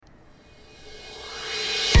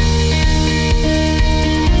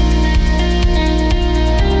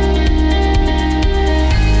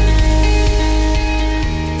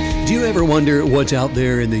wonder what's out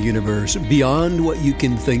there in the universe beyond what you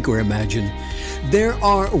can think or imagine? There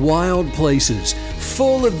are wild places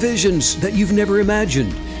full of visions that you've never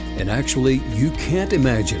imagined, and actually you can't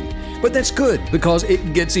imagine. But that's good, because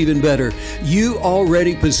it gets even better. You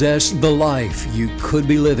already possess the life you could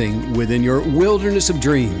be living within your wilderness of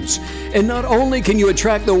dreams. And not only can you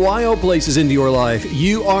attract the wild places into your life,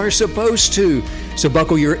 you are supposed to. So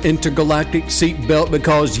buckle your intergalactic seatbelt,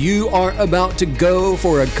 because you are about to go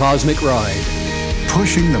for a cosmic ride.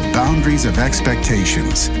 Pushing the boundaries of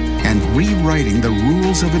expectations and rewriting the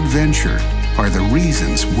rules of adventure are the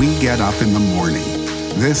reasons we get up in the morning.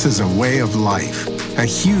 This is a way of life, a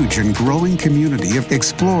huge and growing community of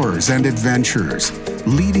explorers and adventurers,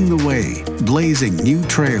 leading the way, blazing new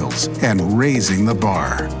trails, and raising the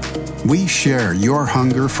bar. We share your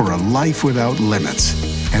hunger for a life without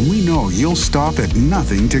limits, and we know you'll stop at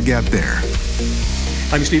nothing to get there.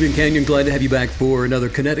 I'm Stephen Canyon, glad to have you back for another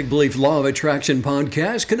Kinetic Belief Law of Attraction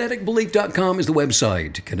podcast. KineticBelief.com is the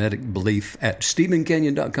website. Kinetic Belief at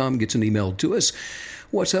StephenCanyon.com gets an email to us.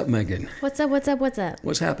 What's up, Megan? What's up?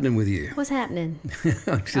 What's happening with you? What's happening?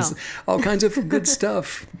 Just all kinds of good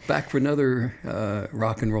stuff. Back for another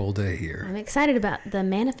rock and roll day here. I'm excited about the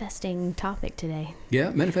manifesting topic today. Yeah,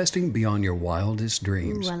 manifesting beyond your wildest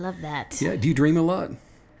dreams. Ooh, I love that. Yeah, do you dream a lot?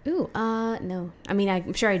 Ooh, no. I mean,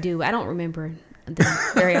 I'm sure I do. I don't remember them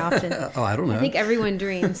very often. Oh, I don't know. I think everyone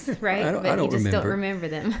dreams, right? I don't you just remember. don't remember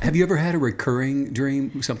them. Have you ever had a recurring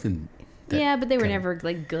dream? Something Yeah, but they were never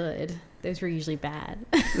like good. Those were usually bad.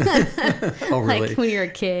 Oh, really? Like when you're a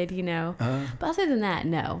kid, you know. But other than that,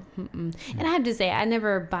 no. And I have to say, I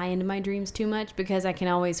never buy into my dreams too much, because I can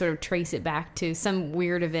always sort of trace it back to some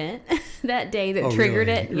weird event that day that triggered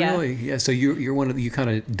really? it. Yeah. Really? Yeah. So you're one of you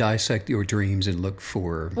kind of dissect your dreams and look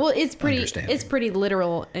for. Well, it's pretty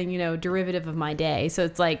literal and derivative of my day. So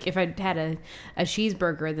it's like if I had a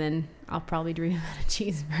cheeseburger, then I'll probably dream about a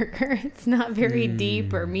cheeseburger. It's not very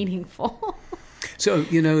deep or meaningful. So,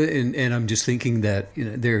 and I'm just thinking that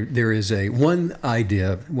there is one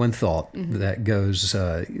thought that goes,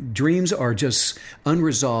 dreams are just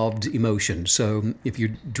unresolved emotion. So if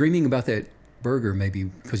you're dreaming about that burger, maybe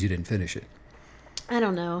because you didn't finish it. I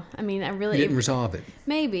don't know. I mean, you didn't resolve it.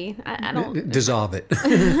 Maybe. I don't. Dissolve it.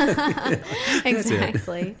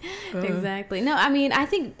 Exactly. Exactly. No, I mean, I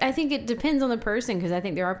think it depends on the person, because I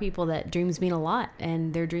think there are people that dreams mean a lot,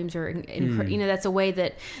 and their dreams are, that's a way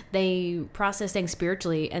that they process things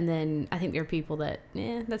spiritually. And then I think there are people that,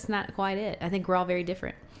 that's not quite it. I think we're all very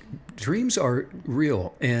different. Dreams are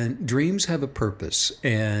real, and dreams have a purpose.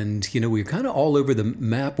 And, we're kind of all over the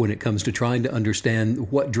map when it comes to trying to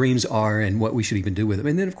understand what dreams are and what we should even do with them.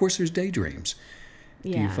 And then, of course, there's daydreams.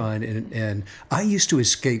 Yeah. Do you find? And I used to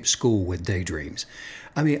escape school with daydreams.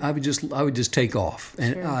 I mean, I would just take off,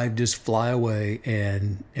 and Sure. I'd just fly away.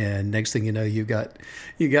 And next thing you know, you got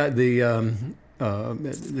the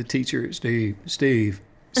teacher, Steve.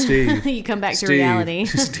 You come back to reality.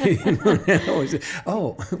 Steve.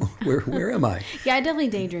 Oh, where am I? Yeah, I definitely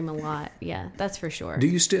daydream a lot. Yeah, that's for sure. Do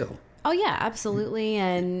you still? Oh yeah, absolutely.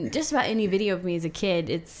 And just about any video of me as a kid,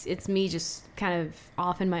 it's me just kind of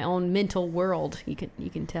off in my own mental world. You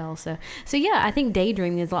can tell. So yeah, I think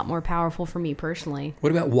daydreaming is a lot more powerful for me personally.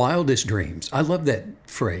 What about wildest dreams? I love that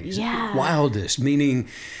phrase. Yeah. Wildest, meaning,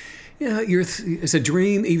 it's a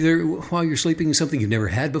dream either while you're sleeping, something you've never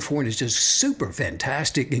had before, and it's just super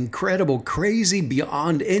fantastic, incredible, crazy,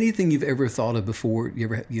 beyond anything you've ever thought of before.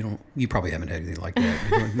 You probably haven't had anything like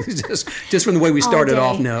that. just from the way we started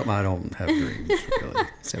off. No, I don't have dreams really.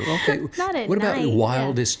 So okay, Not at what about night, your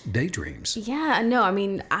wildest daydreams? Yeah, no, I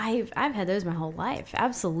mean, I've had those my whole life.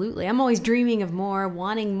 Absolutely. I'm always dreaming of more,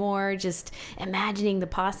 wanting more, just imagining the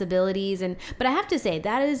possibilities. But I have to say,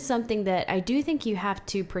 that is something that I do think you have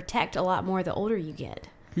to protect a lot more the older you get.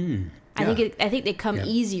 I think they come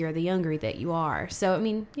easier the younger that you are. So, I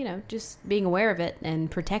mean, just being aware of it and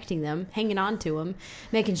protecting them, hanging on to them,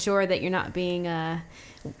 making sure that you're not being,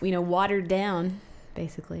 watered down,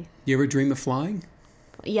 basically. You ever dream of flying?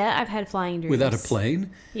 Yeah, I've had flying dreams. Without a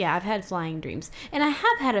plane? Yeah, I've had flying dreams. And I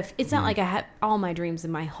have had it's not like I have all my dreams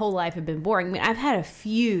in my whole life have been boring. I mean, I've had a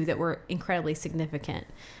few that were incredibly significant,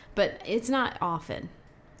 but it's not often.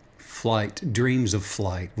 Dreams of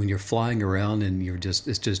flight, when you're flying around and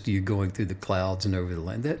it's just you going through the clouds and over the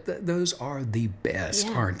land. Those are the best,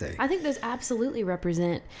 aren't they? I think those absolutely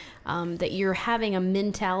represent that you're having a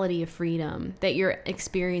mentality of freedom that you're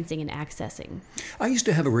experiencing and accessing. I used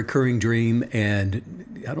to have a recurring dream,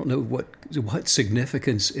 and I don't know what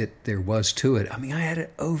significance there was to it. I mean, I had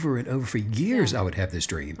it over and over for years. I would have this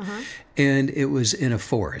dream, and it was in a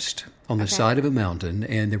forest on the side of a mountain,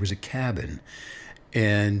 and there was a cabin.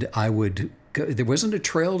 And I would there wasn't a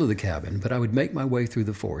trail to the cabin, but I would make my way through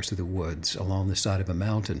the forest, through the woods, along the side of a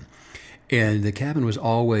mountain. And the cabin was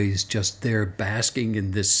always just there basking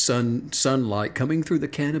in this sunlight coming through the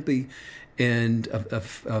canopy and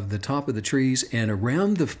of the top of the trees, and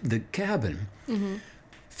around the cabin,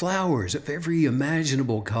 flowers of every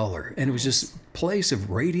imaginable color. And it was just a place of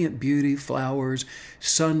radiant beauty, flowers,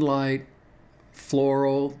 sunlight,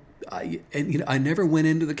 floral. I never went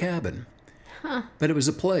into the cabin. But it was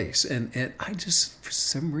a place, and I just, for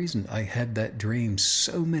some reason, I had that dream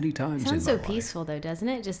so many times. Sounds in my so life. peaceful, though, doesn't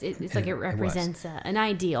it? Just it's like it represents an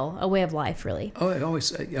ideal, a way of life, really. Oh, I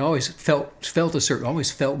always felt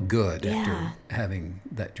good after having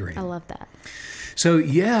that dream. I love that. So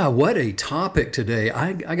yeah, what a topic today.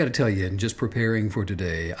 I got to tell you, in just preparing for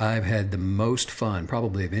today, I've had the most fun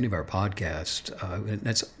probably of any of our podcasts.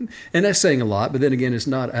 And that's saying a lot, but then again, it's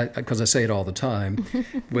not, because I say it all the time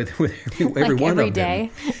with every like one every of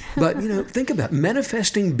day. them. But think about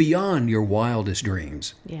manifesting beyond your wildest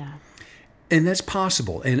dreams. Yeah. And that's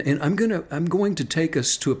possible. And I'm going to take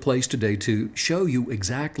us to a place today to show you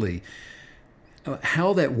exactly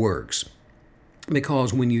how that works.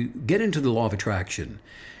 Because when you get into the law of attraction,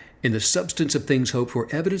 in the substance of things hoped for,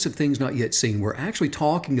 evidence of things not yet seen, we're actually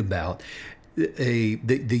talking about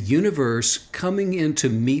the universe coming in to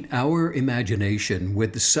meet our imagination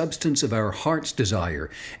with the substance of our heart's desire.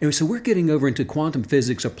 And so we're getting over into quantum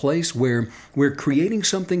physics, a place where we're creating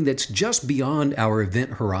something that's just beyond our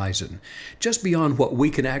event horizon, just beyond what we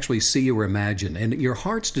can actually see or imagine. And your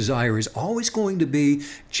heart's desire is always going to be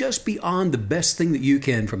just beyond the best thing that you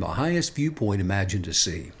can, from the highest viewpoint, imagine to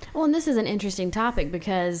see. Well, and this is an interesting topic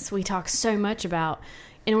because we talk so much about,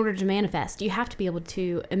 in order to manifest, you have to be able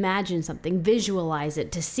to imagine something, visualize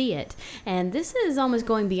it, to see it. And this is almost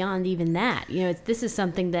going beyond even that. This is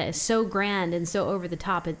something that is so grand and so over the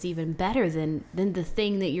top, it's even better than the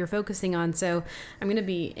thing that you're focusing on. So I'm going to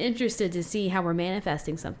be interested to see how we're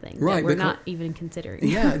manifesting something that we're not even considering.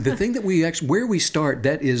 Yeah, the thing that where we start,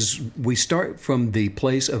 that is, we start from the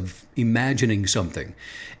place of imagining something.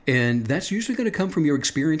 And that's usually going to come from your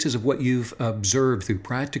experiences of what you've observed through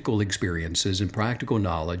practical experiences and practical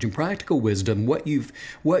knowledge and practical wisdom, what you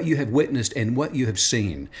have witnessed and what you have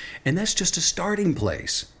seen. And that's just a starting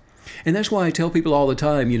place. And that's why I tell people all the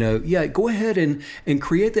time, go ahead and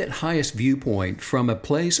create that highest viewpoint from a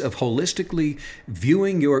place of holistically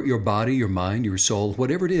viewing your body, your mind, your soul,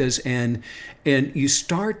 whatever it is. And you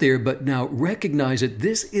start there, but now recognize that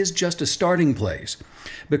this is just a starting place.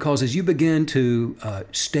 Because as you begin to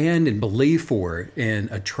stand and believe for and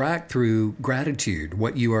attract through gratitude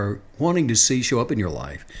what you are wanting to see show up in your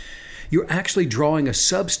life, you're actually drawing a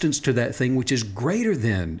substance to that thing which is greater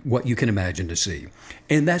than what you can imagine to see.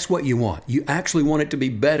 And that's what you want. You actually want it to be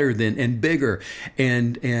better than and bigger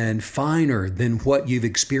and finer than what you've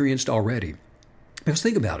experienced already. Because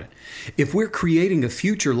think about it. If we're creating a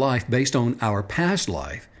future life based on our past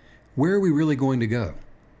life, where are we really going to go?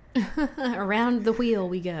 Around the wheel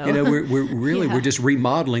we go. We're just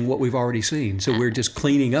remodeling what we've already seen. So we're just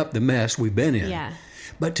cleaning up the mess we've been in. Yeah.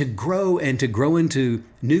 But to grow into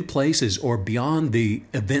new places or beyond the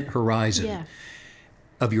event horizon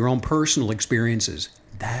of your own personal experiences,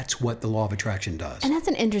 that's what the law of attraction does. And that's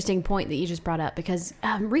an interesting point that you just brought up, because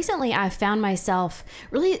recently I found myself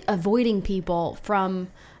really avoiding people from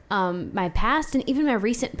my past and even my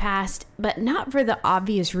recent past, but not for the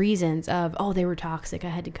obvious reasons of, they were toxic, I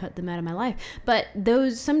had to cut them out of my life. But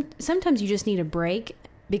sometimes you just need a break,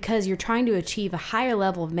 because you're trying to achieve a higher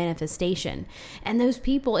level of manifestation. And those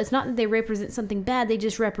people, it's not that they represent something bad, they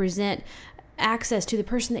just represent access to the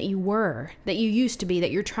person that you were, that you used to be, that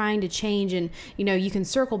you're trying to change. And, you can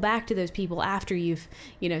circle back to those people after you've,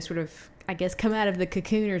 sort of, I guess, come out of the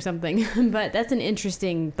cocoon or something. But that's an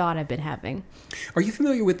interesting thought I've been having. Are you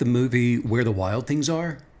familiar with the movie Where the Wild Things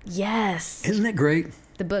Are? Yes. Isn't that great?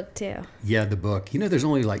 The book, too. Yeah, the book. There's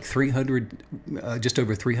only like 300, just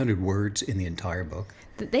over 300 words in the entire book.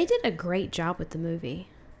 They did a great job with the movie.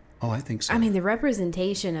 Oh, I think so. I mean, the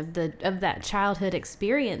representation of that childhood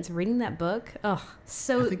experience, reading that book,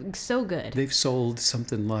 so good. They've sold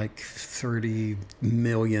something like 30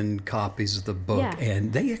 million copies of the book,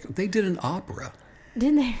 and they did an opera.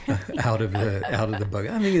 Didn't they? out of the book.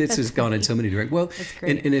 I mean, it's just gone in so many directions. Well,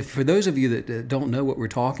 and if for those of you that don't know what we're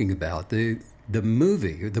talking about, the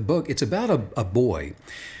movie, the book, it's about a boy.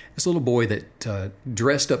 This little boy that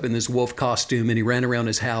dressed up in this wolf costume, and he ran around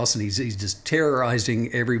his house, and he's just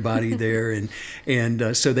terrorizing everybody there.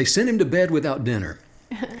 And so they sent him to bed without dinner.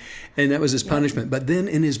 And that was his punishment. But then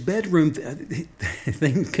in his bedroom,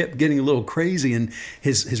 things kept getting a little crazy, and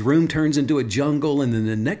his room turns into a jungle. And then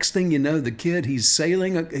the next thing you know, the kid, he's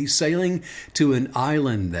sailing to an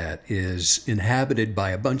island that is inhabited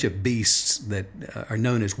by a bunch of beasts that are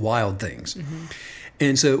known as wild things. Mm-hmm.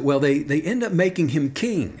 And so, well, they end up making him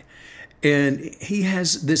king. And he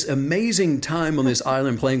has this amazing time on this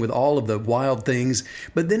island playing with all of the wild things.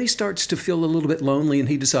 But then he starts to feel a little bit lonely, and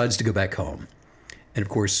he decides to go back home. And of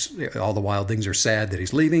course, all the wild things are sad that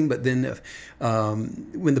he's leaving. But then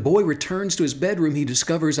when the boy returns to his bedroom, he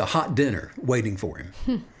discovers a hot dinner waiting for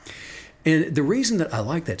him. And the reason that I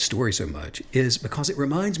like that story so much is because it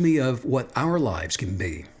reminds me of what our lives can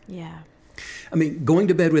be. Yeah. I mean, going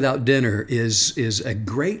to bed without dinner is a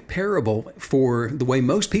great parable for the way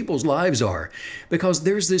most people's lives are, because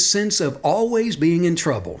there's this sense of always being in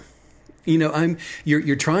trouble. You know,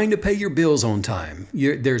 you're trying to pay your bills on time.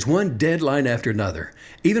 There's one deadline after another.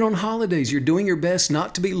 Even on holidays, you're doing your best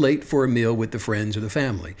not to be late for a meal with the friends or the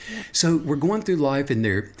family. Yeah. So we're going through life, and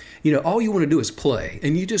all you want to do is play,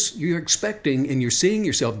 and you're expecting and you're seeing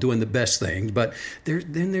yourself doing the best things. But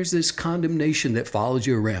then there's this condemnation that follows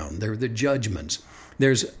you around. There are the judgments.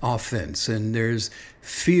 There's offense, and there's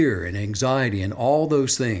fear and anxiety and all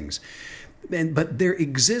those things. But there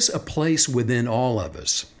exists a place within all of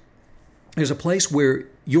us. There's a place where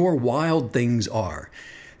your wild things are.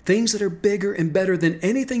 Things that are bigger and better than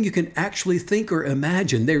anything you can actually think or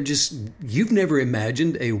imagine. You've never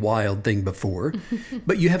imagined a wild thing before,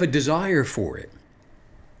 but you have a desire for it.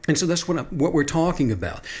 And so that's what we're talking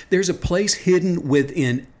about. There's a place hidden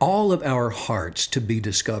within all of our hearts to be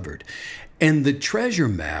discovered. And the treasure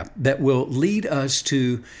map that will lead us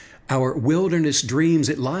to our wilderness dreams,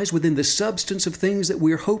 it lies within the substance of things that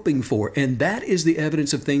we're hoping for. And that is the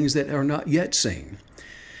evidence of things that are not yet seen.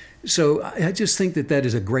 So I just think that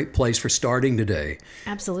is a great place for starting today.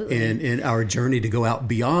 Absolutely. In our journey to go out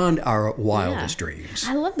beyond our wildest dreams.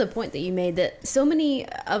 I love the point that you made, that so many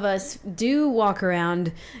of us do walk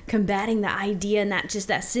around combating the idea and that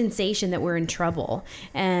sensation that we're in trouble.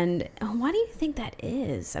 And why do you think that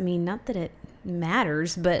is? I mean, not that it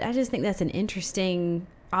matters, but I just think that's an interesting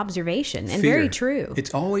observation and fear. Very true.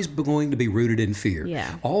 It's always going to be rooted in fear.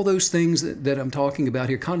 Yeah. All those things that I'm talking about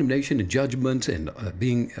here, condemnation and judgment and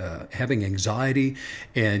having anxiety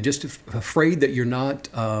and just afraid that you're not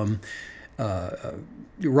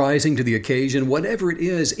rising to the occasion, whatever it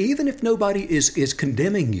is, even if nobody is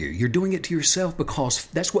condemning you, you're doing it to yourself, because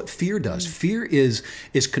that's what fear does. Fear is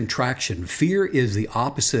contraction. Fear is the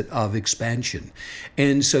opposite of expansion.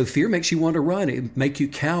 And so fear makes you want to run. It makes you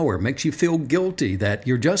cower, makes you feel guilty that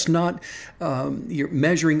you're just not, you're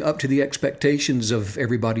measuring up to the expectations of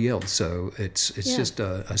everybody else. So it's just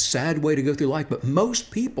a sad way to go through life. But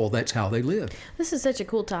most people, that's how they live. This is such a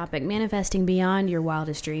cool topic, manifesting beyond your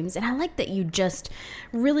wildest dreams. And I like that you just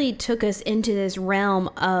really took us into this realm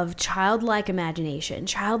of childlike imagination,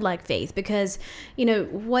 childlike faith, because,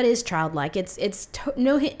 what is childlike? It's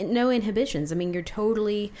no inhibitions. I mean, you're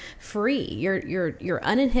totally free. You're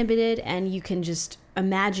uninhibited, and you can just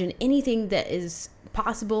imagine anything that is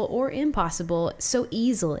possible or impossible so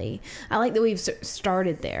easily. I like that we've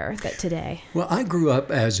started there today. Well, I grew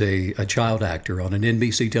up as a child actor on an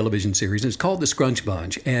NBC television series, and it's called The Scrunch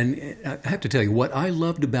Bunch. And I have to tell you, what I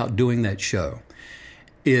loved about doing that show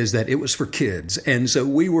is that it was for kids. And so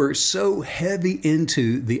we were so heavy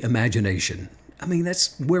into the imagination. I mean,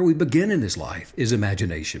 that's where we begin in this life, is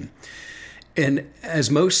imagination. And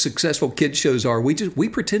as most successful kids shows are, we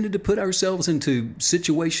pretended to put ourselves into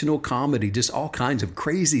situational comedy, just all kinds of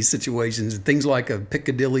crazy situations, things like a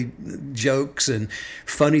Piccadilly jokes and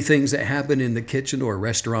funny things that happen in the kitchen or a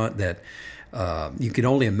restaurant that you can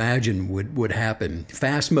only imagine would happen.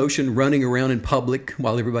 Fast motion, running around in public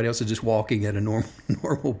while everybody else is just walking at a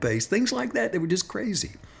normal pace. Things like that were just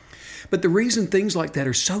crazy. But the reason things like that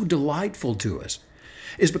are so delightful to us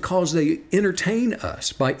is because they entertain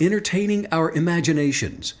us by entertaining our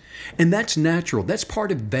imaginations. And that's natural. That's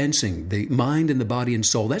part of advancing the mind and the body and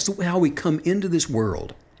soul. That's how we come into this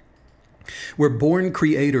world. We're born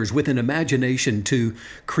creators with an imagination to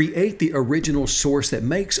create the original source that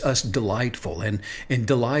makes us delightful and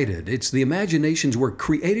delighted. It's the imaginations were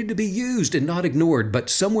created to be used and not ignored, but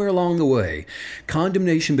somewhere along the way,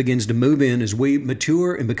 condemnation begins to move in as we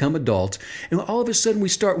mature and become adults. And all of a sudden we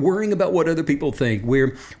start worrying about what other people think.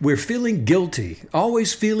 We're feeling guilty,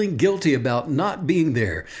 always feeling guilty about not being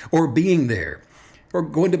there or being there. or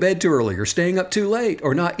going to bed too early, or staying up too late,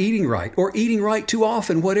 or not eating right, or eating right too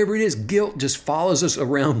often, whatever it is. Guilt just follows us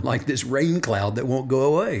around like this rain cloud that won't go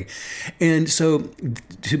away. And so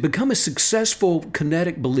to become a successful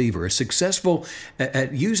kinetic believer, successful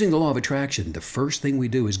at using the law of attraction, the first thing we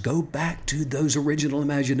do is go back to those original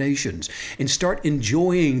imaginations and start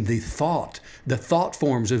enjoying the thought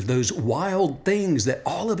forms of those wild things that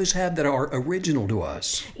all of us have that are original to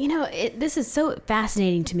us. You know, this is so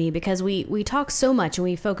fascinating to me because we talk so much and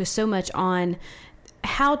we focus so much on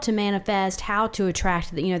how to manifest, how to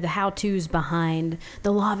attract, the how-tos behind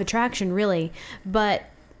the law of attraction, really. But,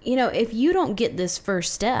 if you don't get this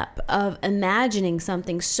first step of imagining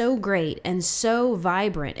something so great and so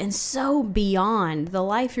vibrant and so beyond the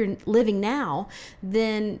life you're living now,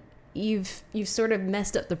 then you've sort of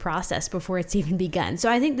messed up the process before it's even begun. So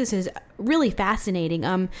I think this is really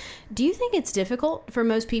fascinating. Do you think it's difficult for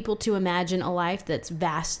most people to imagine a life that's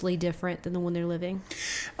vastly different than the one they're living?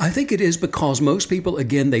 I think it is because most people,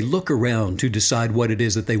 again, they look around to decide what it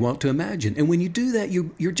is that they want to imagine. And when you do that,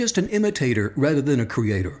 you're just an imitator rather than a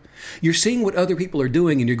creator. You're seeing what other people are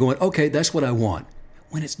doing and you're going, okay, that's what I want.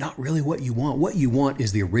 When it's not really what you want. What you want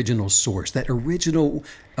is the original source, that original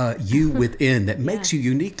you within that makes you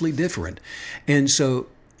uniquely different. And so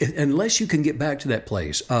unless you can get back to that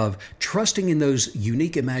place of trusting in those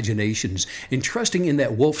unique imaginations and trusting in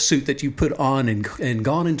that wolf suit that you put on and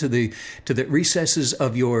gone into the recesses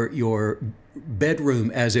of your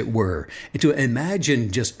bedroom, as it were, and to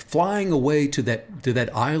imagine just flying away to that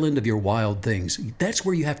island of your wild things, that's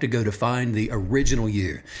where you have to go to find the original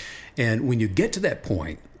you. And when you get to that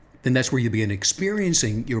point, then that's where you begin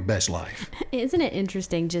experiencing your best life. Isn't it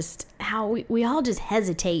interesting just how we all just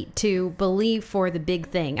hesitate to believe for the big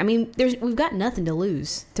thing? I mean, we've got nothing to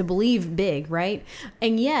lose to believe big, right?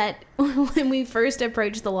 And yet, when we first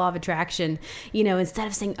approach the law of attraction, instead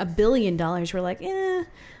of saying $1 billion, we're like, I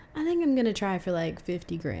think I'm going to try for like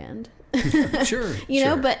 50 grand. Sure.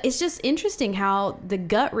 But it's just interesting how the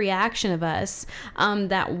gut reaction of us,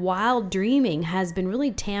 that wild dreaming has been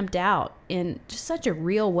really tamped out in just such a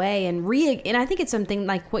real way. And I think it's something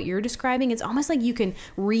like what you're describing. It's almost like you can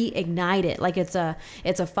reignite it. Like it's a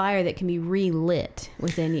fire that can be relit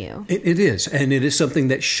within you. It is. And it is something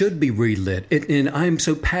that should be relit. And I'm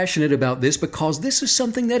so passionate about this because this is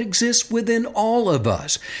something that exists within all of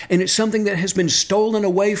us. And it's something that has been stolen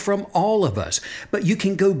away from all of us. But you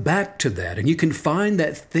can go back to that and you can find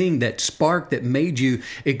that thing, that spark that made you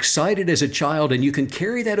excited as a child, and you can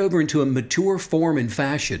carry that over into a mature form and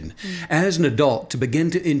fashion as an adult to begin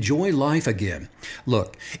to enjoy life again.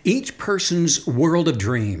 Look, each person's world of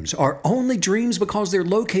dreams are only dreams because they're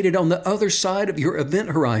located on the other side of your event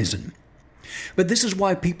horizon. But this is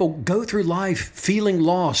why people go through life feeling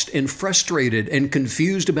lost and frustrated and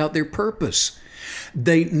confused about their purpose.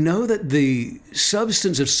 They know that the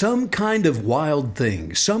substance of some kind of wild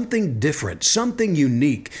thing, something different, something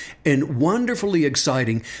unique and wonderfully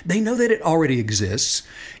exciting, they know that it already exists.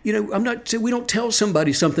 We don't tell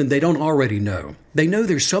somebody something they don't already know. They know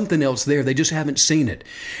there's something else there. They just haven't seen it.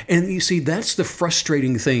 And you see, that's the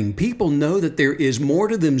frustrating thing. People know that there is more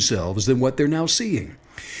to themselves than what they're now seeing,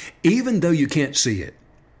 even though you can't see it.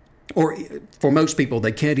 Or for most people,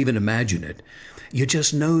 they can't even imagine it. You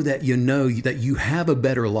just know that you have a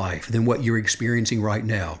better life than what you're experiencing right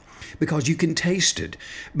now because you can taste it,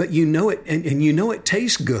 but you know it, and you know it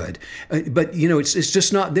tastes good, but it's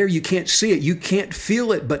just not there. You can't see it. You can't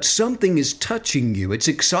feel it, but something is touching you. It's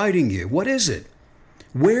exciting you. What is it?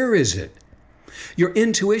 Where is it? Your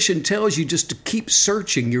intuition tells you just to keep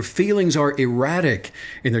searching. Your feelings are erratic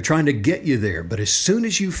and they're trying to get you there. But as soon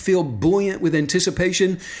as you feel buoyant with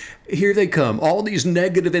anticipation, here they come. All these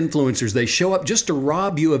negative influencers, they show up just to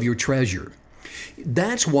rob you of your treasure.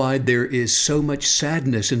 That's why there is so much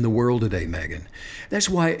sadness in the world today, Megan. That's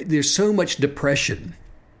why there's so much depression.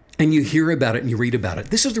 And you hear about it and you read about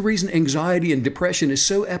it. This is the reason anxiety and depression is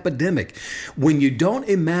so epidemic. When you don't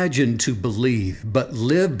imagine to believe, but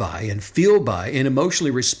live by and feel by and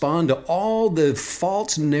emotionally respond to all the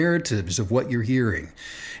false narratives of what you're hearing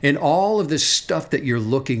and all of this stuff that you're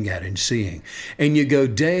looking at and seeing, and you go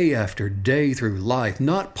day after day through life,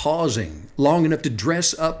 not pausing long enough to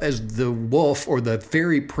dress up as the wolf or the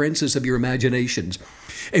fairy princess of your imaginations.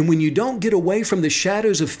 And when you don't get away from the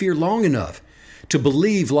shadows of fear long enough to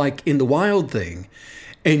believe like in the wild thing,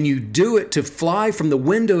 and you do it to fly from the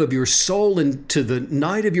window of your soul into the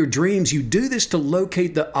night of your dreams, you do this to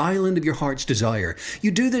locate the island of your heart's desire.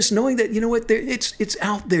 You do this knowing that, it's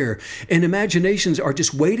out there, and imaginations are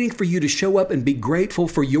just waiting for you to show up and be grateful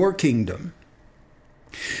for your kingdom.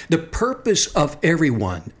 The purpose of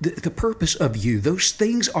everyone, the purpose of you, those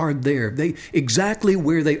things are there. They exactly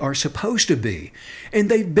where they are supposed to be. And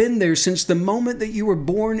they've been there since the moment that you were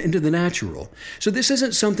born into the natural. So this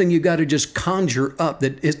isn't something you got to just conjure up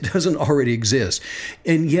that it doesn't already exist.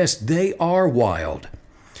 And yes, they are wild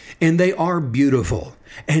and they are beautiful.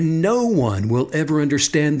 And no one will ever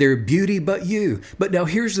understand their beauty but you. But now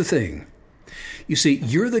here's the thing. You see,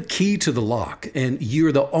 you're the key to the lock, and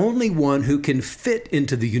you're the only one who can fit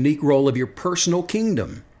into the unique role of your personal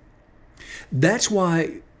kingdom. That's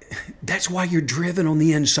why you're driven on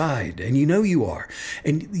the inside, and you know you are.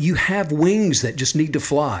 And you have wings that just need to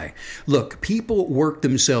fly. Look, people work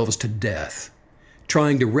themselves to death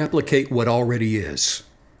trying to replicate what already is.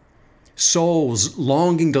 Souls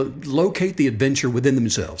longing to locate the adventure within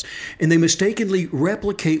themselves. And they mistakenly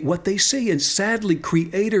replicate what they see. And sadly,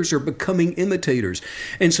 creators are becoming imitators.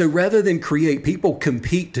 And so rather than create, people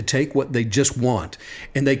compete to take what they just want.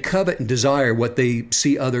 And they covet and desire what they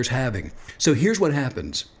see others having. So here's what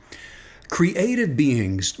happens. Creative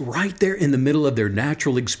beings, right there in the middle of their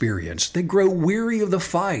natural experience, they grow weary of the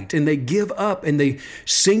fight and they give up and they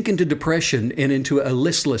sink into depression and into a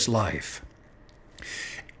listless life.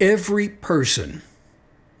 Every person,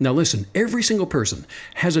 now listen, every single person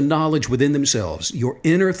has a knowledge within themselves. Your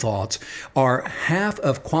inner thoughts are half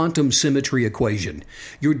of quantum symmetry equation.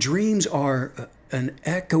 Your dreams are an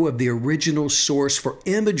echo of the original source for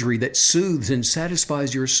imagery that soothes and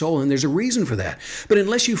satisfies your soul, and there's a reason for that. But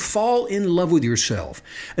unless you fall in love with yourself,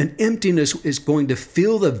 an emptiness is going to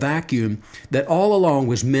fill the vacuum that all along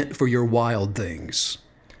was meant for your wild things.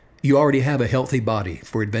 You already have a healthy body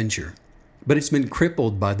for adventure, but it's been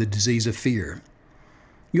crippled by the disease of fear.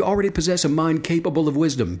 You already possess a mind capable of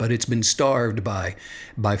wisdom, but it's been starved by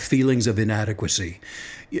feelings of inadequacy.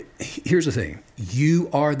 Here's the thing. You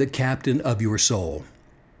are the captain of your soul,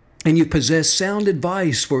 and you possess sound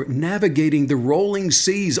advice for navigating the rolling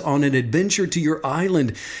seas on an adventure to your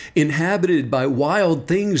island inhabited by wild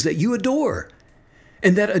things that you adore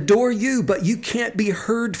and that adore you, but you can't be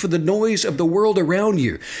heard for the noise of the world around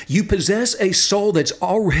you. You possess a soul that's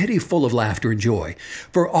already full of laughter and joy.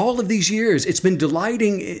 For all of these years, it's been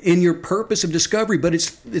delighting in your purpose of discovery, but its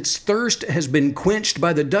thirst has been quenched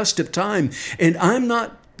by the dust of time. And I'm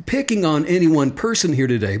not picking on any one person here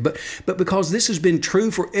today, but because this has been true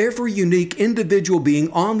for every unique individual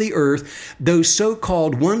being on the earth, those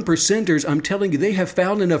so-called 1%ers, I'm telling you, they have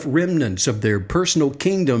found enough remnants of their personal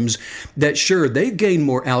kingdoms that sure, they've gained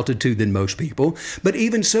more altitude than most people, but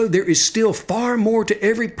even so, there is still far more to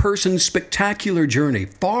every person's spectacular journey,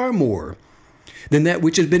 far more than that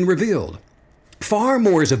which has been revealed. Far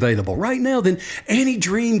more is available right now than any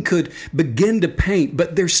dream could begin to paint,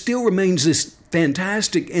 but there still remains this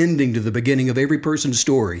fantastic ending to the beginning of every person's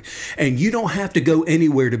story. And you don't have to go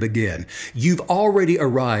anywhere to begin. You've already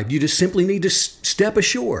arrived. You just simply need to step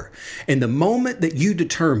ashore. And the moment that you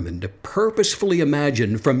determine to purposefully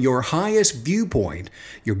imagine from your highest viewpoint,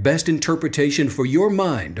 your best interpretation for your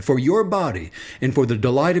mind, for your body, and for the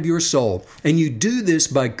delight of your soul, and you do this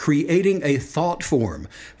by creating a thought form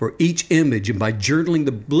for each image and by journaling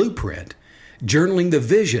the blueprint, journaling the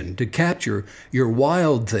vision to capture your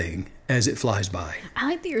wild thing as it flies by. I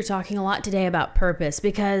like that you're talking a lot today about purpose,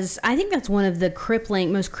 because I think that's one of the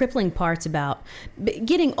most crippling parts about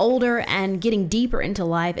getting older and getting deeper into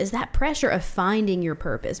life is that pressure of finding your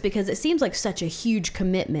purpose, because it seems like such a huge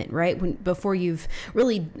commitment, right? Before you've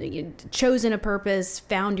really chosen a purpose,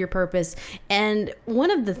 found your purpose. And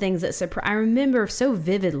one of the things that I remember so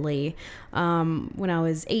vividly when I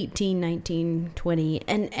was 18, 19, 20,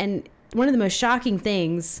 and one of the most shocking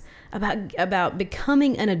things about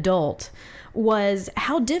becoming an adult was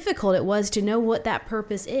how difficult it was to know what that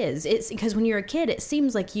purpose is. It's because when you're a kid, it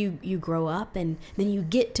seems like you grow up and then you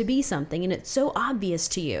get to be something and it's so obvious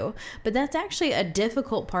to you. But that's actually a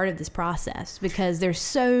difficult part of this process, because there's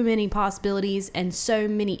so many possibilities and so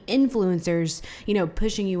many influencers,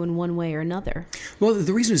 pushing you in one way or another. Well,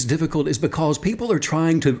 the reason it's difficult is because people are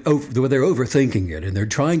trying to, they're overthinking it, and they're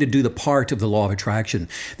trying to do the part of the law of attraction.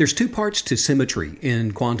 There's two parts to symmetry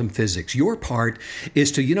in quantum physics. Your part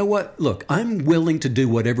is to, look, I'm willing to do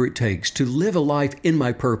whatever it takes to live a life in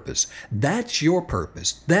my purpose. That's your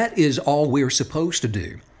purpose. That is all we're supposed to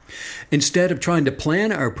do. Instead of trying to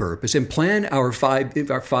plan our purpose and plan our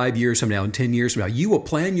 5 years from now and 10 years from now, you will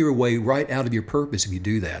plan your way right out of your purpose if you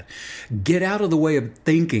do that. Get out of the way of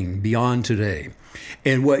thinking beyond today.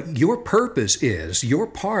 And what your purpose is, your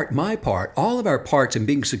part, my part, all of our parts in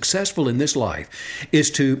being successful in this life is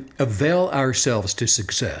to avail ourselves to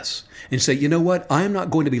success. and say, you know what? I am not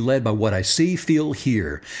going to be led by what I see, feel,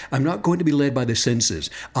 hear. I'm not going to be led by the senses.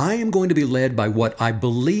 I am going to be led by what I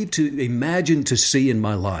believe to imagine to see in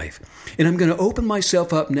my life. And I'm going to open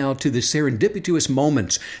myself up now to the serendipitous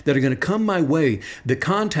moments that are going to come my way, the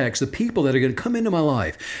contacts, the people that are going to come into my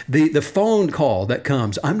life, the phone call that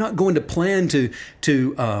comes. I'm not going to plan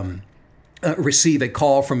to receive a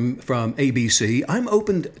call from ABC. I'm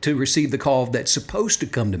open to receive the call that's supposed to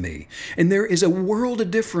come to me. And there is a world of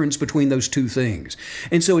difference between those two things.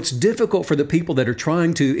 And so it's difficult for the people that are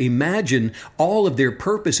trying to imagine all of their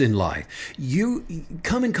purpose in life. You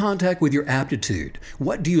come in contact with your aptitude.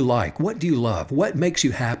 What do you like? What do you love? What makes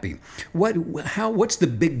you happy? What's the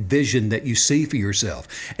big vision that you see for yourself?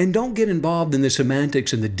 And don't get involved in the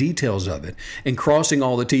semantics and the details of it and crossing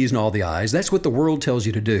all the T's and all the I's. That's what the world tells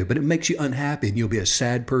you to do, but it makes you unhappy, and you'll be a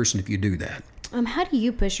sad person if you do that. How do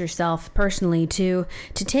you push yourself personally to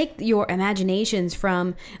take your imaginations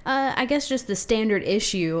from, I guess, just the standard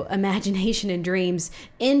issue, imagination and dreams,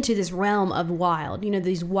 into this realm of wild,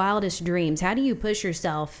 these wildest dreams? How do you push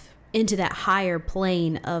yourself into that higher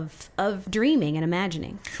plane of dreaming and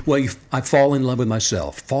imagining? Well, I fall in love with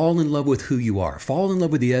myself. Fall in love with who you are. Fall in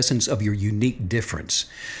love with the essence of your unique difference,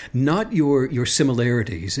 not your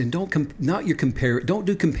similarities, and don't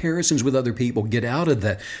do comparisons with other people. Get out of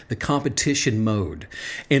the competition mode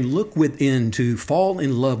and look within to fall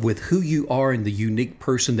in love with who you are and the unique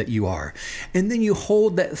person that you are. And then you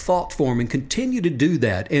hold that thought form and continue to do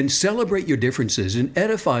that and celebrate your differences and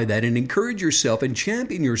edify that and encourage yourself and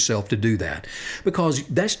champion yourself to do that, because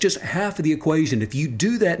that's just half of the equation. If you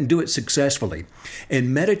do that and do it successfully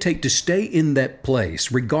and meditate to stay in that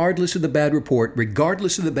place, regardless of the bad report,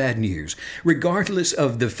 regardless of the bad news, regardless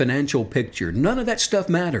of the financial picture, none of that stuff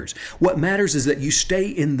matters. What matters is that you stay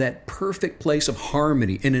in that perfect place of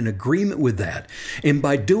harmony and in agreement with that. And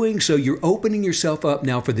by doing so, you're opening yourself up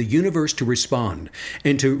now for the universe to respond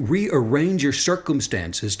and to rearrange your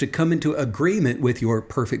circumstances to come into agreement with your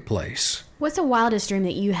perfect place. What's the wildest dream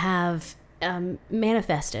that you have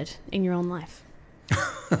manifested in your own life?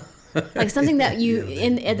 Like something that you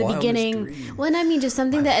at the beginning dream. Well, and I mean just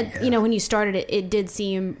something that when you started it did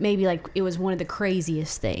seem maybe like it was one of the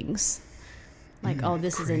craziest things. Like, oh,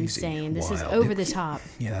 this crazy, is insane. This is over the top.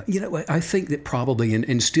 Yeah. I think that probably,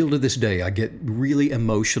 and still to this day, I get really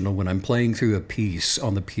emotional when I'm playing through a piece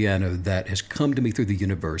on the piano that has come to me through the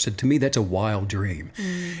universe. And to me, that's a wild dream.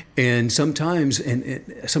 And sometimes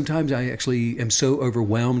I actually am so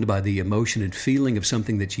overwhelmed by the emotion and feeling of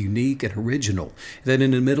something that's unique and original that in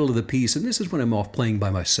the middle of the piece, and this is when I'm off playing by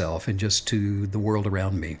myself and just to the world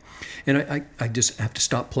around me. And I just have to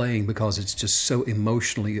stop playing because it's just so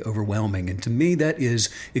emotionally overwhelming. And to me, that is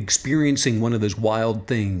experiencing one of those wild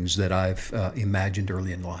things that I've imagined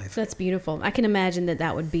early in life. That's beautiful. I can imagine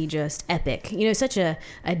that would be just epic. Such a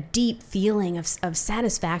deep feeling of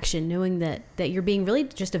satisfaction, knowing that you're being really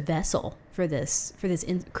just a vessel for this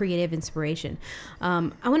creative inspiration.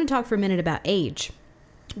 I want to talk for a minute about age,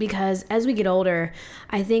 because as we get older,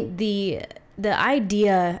 I think the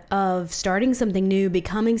idea of starting something new,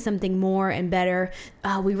 becoming something more and better.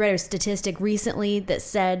 We read a statistic recently that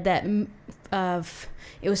said that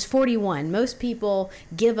it was 41. Most people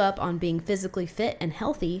give up on being physically fit and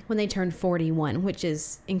healthy when they turn 41, which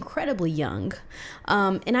is incredibly young.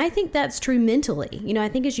 And I think that's true mentally. I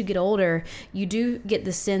think as you get older, you do get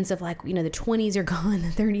the sense of the 20s are gone, the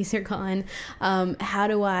 30s are gone. How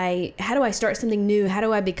do I start something new? How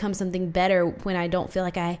do I become something better when I don't feel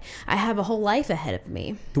like I have a whole life ahead of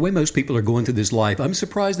me? The way most people are going through this life, I'm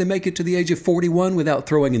surprised they make it to the age of 41 without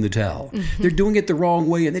throwing in the towel. Mm-hmm. They're doing it the wrong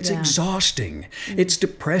way, and it's exhausting. Mm-hmm. It's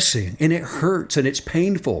depressing, and it hurts, and it's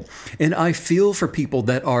painful. And I feel for people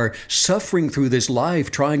that are suffering through this life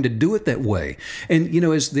trying to do it that way. And,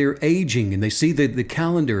 as they're aging and they see the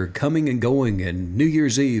calendar coming and going and New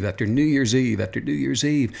Year's Eve after New Year's Eve after New Year's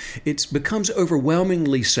Eve, it becomes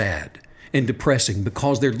overwhelmingly sad and depressing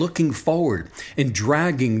because they're looking forward and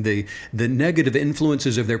dragging the negative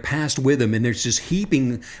influences of their past with them, and they're just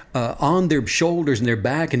heaping on their shoulders and their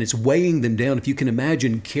back, and it's weighing them down. If you can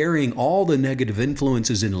imagine carrying all the negative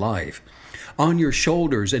influences in life on your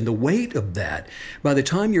shoulders and the weight of that, by the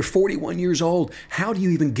time you're 41 years old, how do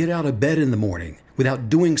you even get out of bed in the morning without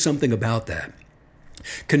doing something about that?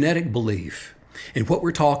 Kinetic belief. And what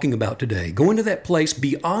we're talking about today, going to that place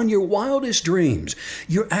beyond your wildest dreams,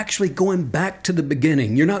 you're actually going back to the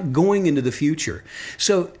beginning. You're not going into the future.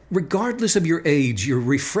 So regardless of your age, you're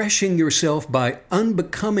refreshing yourself by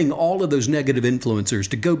unbecoming all of those negative influencers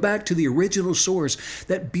to go back to the original source,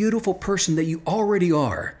 that beautiful person that you already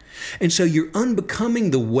are. And so you're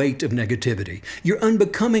unbecoming the weight of negativity. You're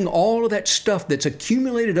unbecoming all of that stuff that's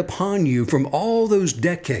accumulated upon you from all those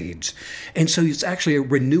decades. And so it's actually a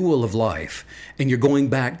renewal of life. And you're going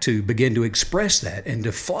back to begin to express that and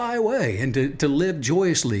to fly away and to live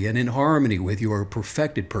joyously and in harmony with your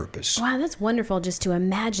perfected purpose. Wow, that's wonderful just to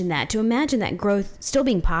imagine that growth still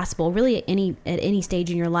being possible really at any stage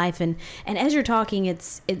in your life. And as you're talking,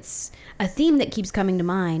 it's a theme that keeps coming to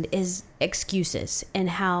mind is excuses, and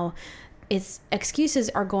how excuses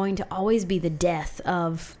are going to always be the death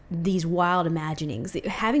of these wild imaginings,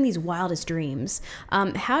 having these wildest dreams.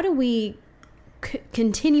 How do we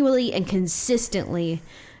continually and consistently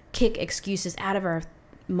kick excuses out of our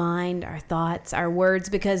mind, our thoughts, our words?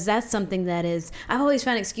 Because that's something that is, I've always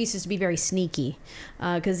found excuses to be very sneaky,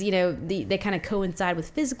 because they kind of coincide with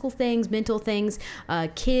physical things, mental things,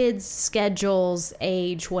 kids, schedules,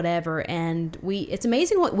 age, whatever, and it's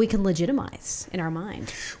amazing what we can legitimize in our mind.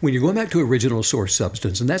 When you're going back to original source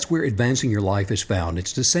substance, and that's where advancing your life is found,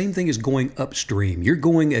 it's the same thing as going upstream. You're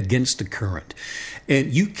going against the current.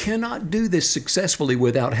 And you cannot do this successfully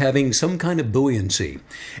without having some kind of buoyancy.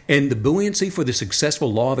 And the buoyancy for the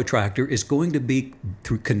successful law of attractor is going to be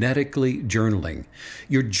through kinetically journaling.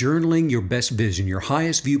 You're journaling your best vision, your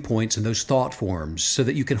highest viewpoints and those thought forms, so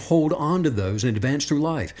that you can hold on to those and advance through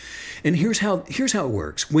life. And here's how it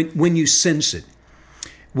works. When you sense it,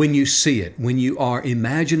 when you see it, when you are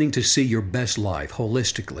imagining to see your best life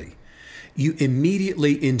holistically, you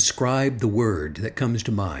immediately inscribe the word that comes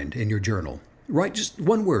to mind in your journal. Write just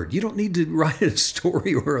one word. You don't need to write a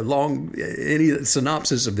story or any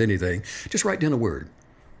synopsis of anything. Just write down a word.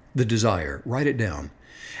 The desire. Write it down.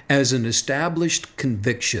 As an established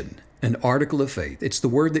conviction, an article of faith. It's the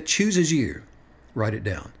word that chooses you. Write it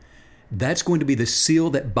down. That's going to be the seal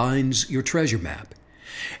that binds your treasure map.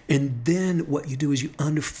 And then what you do is you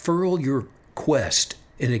unfurl your quest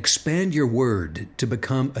and expand your word to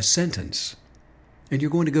become a sentence. And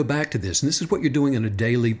you're going to go back to this. And this is what you're doing in a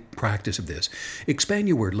daily practice of this. Expand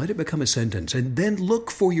your word. Let it become a sentence. And then look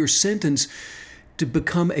for your sentence to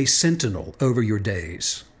become a sentinel over your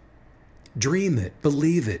days. Dream it,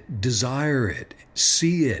 believe it, desire it,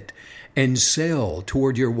 see it, and sail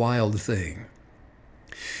toward your wild thing.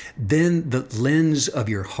 Then the lens of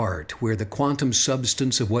your heart, where the quantum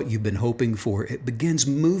substance of what you've been hoping for, it begins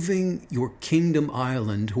moving your kingdom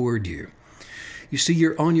island toward you. You see,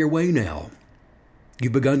 you're on your way now.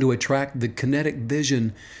 You've begun to attract the kinetic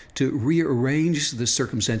vision to rearrange the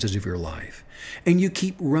circumstances of your life. And you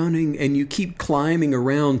keep running and you keep climbing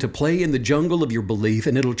around to play in the jungle of your belief,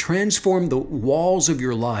 and it'll transform the walls of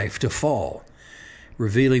your life to fall,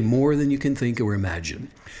 revealing more than you can think or imagine.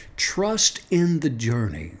 Trust in the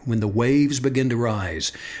journey when the waves begin to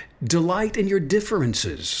rise. Delight in your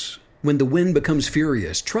differences when the wind becomes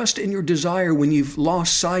furious. Trust in your desire when you've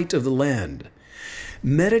lost sight of the land.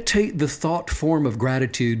 Meditate the thought form of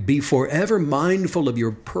gratitude. Be forever mindful of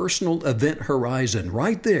your personal event horizon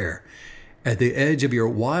right there at the edge of your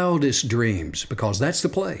wildest dreams, because that's the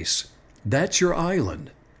place. That's your island.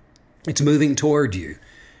 It's moving toward you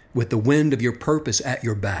with the wind of your purpose at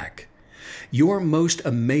your back. Your most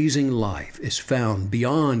amazing life is found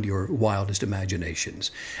beyond your wildest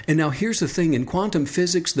imaginations. And now here's the thing. In quantum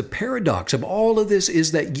physics, the paradox of all of this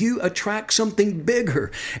is that you attract something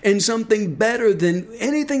bigger and something better than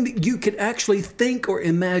anything that you could actually think or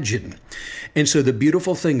imagine. And so the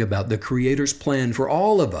beautiful thing about the Creator's plan for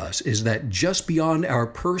all of us is that just beyond our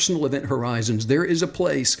personal event horizons, there is a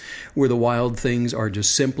place where the wild things are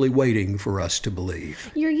just simply waiting for us to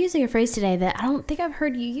believe. You're using a phrase today that I don't think I've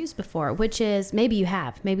heard you use before, which is, maybe you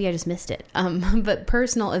have, maybe I just missed it, but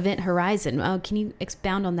personal event horizon. Can you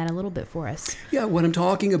expound on that a little bit for us? Yeah, what I'm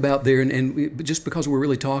talking about there, and just because we're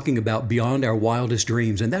really talking about beyond our wildest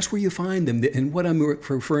dreams, and that's where you find them, and what I'm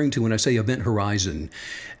referring to when I say event horizon,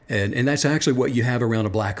 and that's actually what you have around a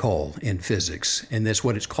black hole in physics, and that's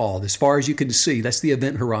what it's called. As far as you can see, that's the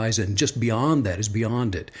event horizon. Just beyond that is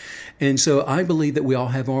beyond it. And so I believe that we all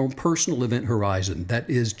have our own personal event horizon that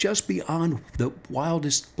is just beyond the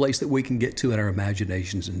wildest place that we can get to in our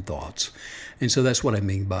imaginations and thoughts. And so that's what I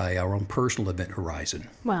mean by our own personal event horizon.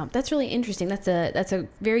 Wow, that's really interesting. That's a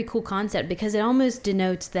very cool concept, because it almost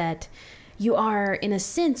denotes that you are, in a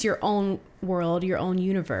sense, your own world, your own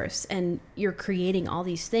universe, and you're creating all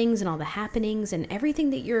these things and all the happenings, and everything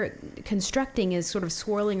that you're constructing is sort of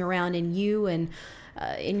swirling around in you and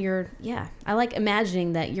I like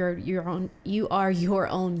imagining that you are your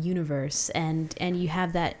own universe, and you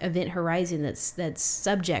have that event horizon that's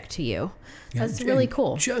subject to you. That's really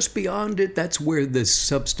cool. Just beyond it, that's where the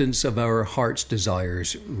substance of our heart's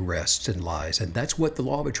desires rests and lies. And that's what the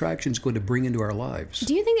law of attraction is going to bring into our lives.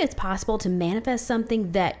 Do you think it's possible to manifest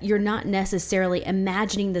something that you're not necessarily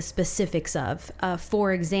imagining the specifics of?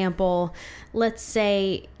 For example, let's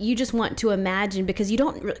say you just want to imagine, because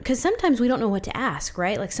sometimes we don't know what to ask,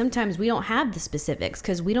 right? Like sometimes we don't have the specifics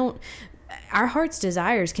because our heart's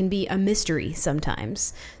desires can be a mystery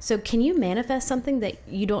sometimes. So can you manifest something that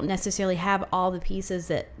you don't necessarily have all the pieces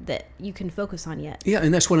that you can focus on yet? Yeah,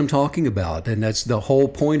 and that's what I'm talking about. And that's the whole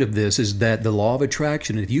point of this, is that the law of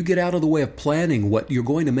attraction, if you get out of the way of planning what you're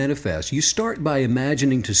going to manifest, you start by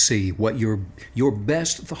imagining to see what your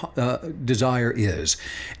best desire is,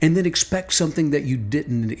 and then expect something that you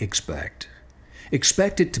didn't expect.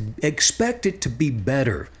 Expect it to be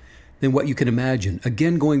better than what you can imagine.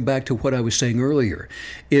 Again, going back to what I was saying earlier,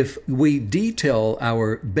 if we detail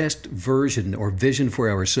our best version or vision for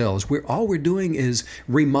ourselves, all we're doing is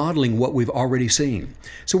remodeling what we've already seen.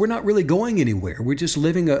 So we're not really going anywhere. We're just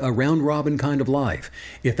living a round-robin kind of life.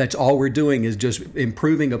 If that's all we're doing is just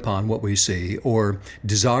improving upon what we see or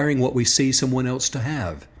desiring what we see someone else to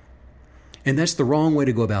have. And that's the wrong way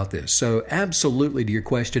to go about this. So absolutely, to your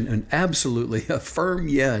question, and absolutely a firm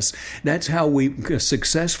yes. That's how we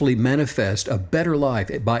successfully manifest a better life,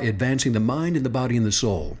 by advancing the mind and the body and the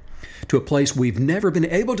soul to a place we've never been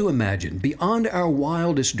able to imagine, beyond our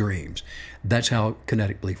wildest dreams. That's how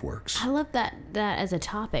kinetic belief works. I love that as a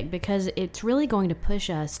topic, because it's really going to push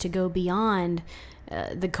us to go beyond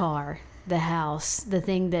the car, the house, the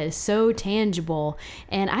thing that is so tangible.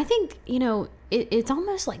 And I think, it's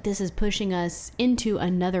almost like this is pushing us into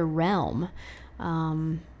another realm.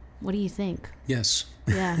 What do you think? Yes.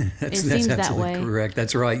 Yeah, it seems that way. Correct.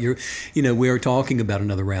 That's right. We are talking about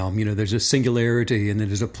another realm. There's a singularity and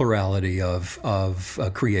there's a plurality of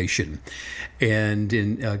creation. And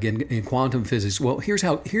in quantum physics, well, here's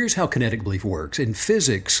how kinetic belief works. In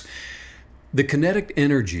physics, the kinetic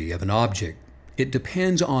energy of an object, it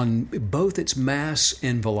depends on both its mass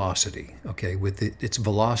and velocity, okay, with its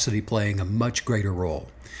velocity playing a much greater role.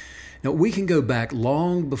 Now, we can go back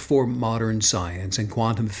long before modern science and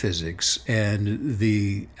quantum physics and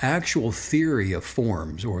the actual theory of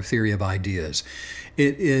forms or theory of ideas.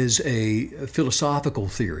 It is a philosophical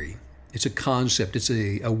theory. It's a concept. It's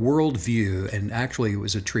a worldview, and actually it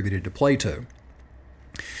was attributed to Plato.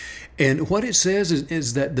 And what it says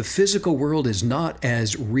is that the physical world is not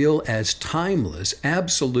as real as timeless,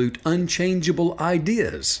 absolute, unchangeable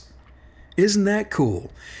ideas. Isn't that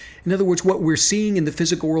cool? In other words, what we're seeing in the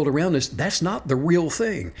physical world around us, that's not the real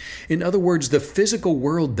thing. In other words, the physical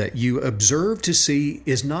world that you observe to see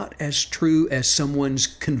is not as true as someone's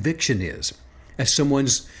conviction is, as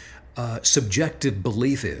someone's subjective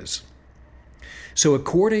belief is. So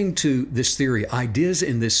according to this theory, ideas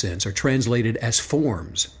in this sense are translated as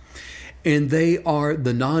forms. And they are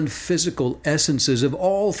the non-physical essences of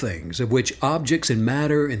all things, of which objects and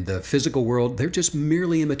matter in the physical world, they're just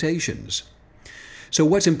merely imitations. So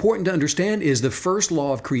what's important to understand is the first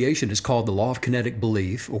law of creation is called the law of kinetic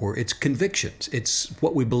belief, or it's convictions. It's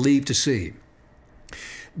what we believe to see.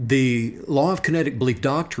 The law of kinetic belief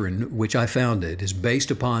doctrine, which I founded, is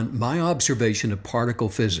based upon my observation of particle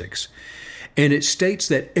physics. And it states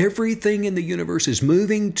that everything in the universe is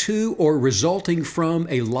moving to or resulting from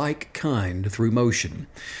a like kind through motion.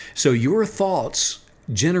 So your thoughts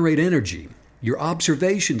generate energy. Your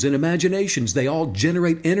observations and imaginations, they all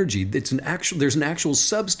generate energy. There's an actual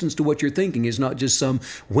substance to what you're thinking. It's not just some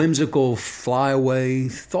whimsical flyaway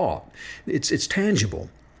thought. It's tangible.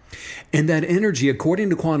 And that energy, according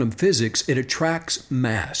to quantum physics, it attracts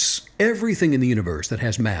mass. Everything in the universe that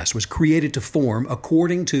has mass was created to form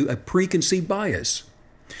according to a preconceived bias.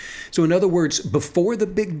 So in other words, before the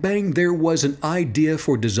Big Bang, there was an idea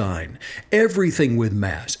for design. Everything with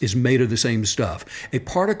mass is made of the same stuff. A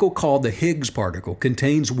particle called the Higgs particle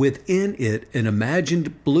contains within it an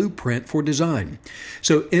imagined blueprint for design.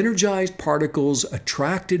 So energized particles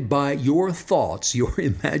attracted by your thoughts, your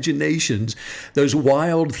imaginations, those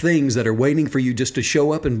wild things that are waiting for you just to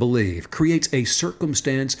show up and believe, creates a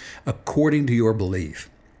circumstance according to your belief.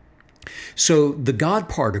 So the God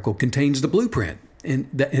particle contains the blueprint. And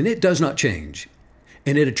it does not change.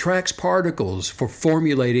 And it attracts particles for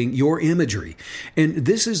formulating your imagery. And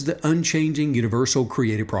this is the unchanging universal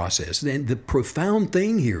creative process. And the profound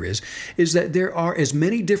thing here is that there are as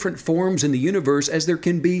many different forms in the universe as there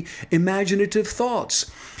can be imaginative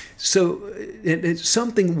thoughts. So it's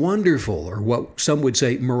something wonderful, or what some would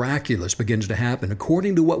say miraculous, begins to happen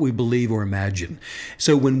according to what we believe or imagine.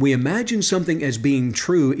 So when we imagine something as being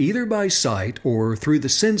true, either by sight or through the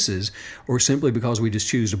senses, or simply because we just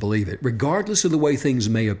choose to believe it, regardless of the way things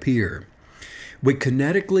may appear, we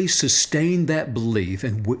kinetically sustain that belief,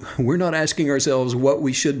 and we're not asking ourselves what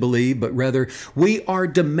we should believe, but rather we are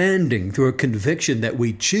demanding through a conviction that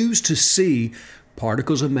we choose to see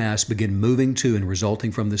particles of mass begin moving to and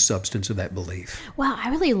resulting from the substance of that belief. Wow, I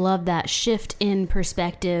really love that shift in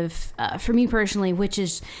perspective for me personally, which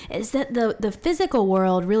is that the physical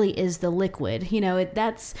world really is the liquid.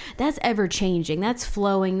 That's ever changing, that's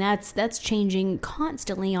flowing, that's changing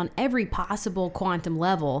constantly on every possible quantum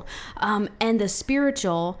level. And the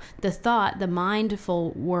spiritual, the thought, the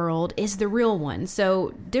mindful world is the real one.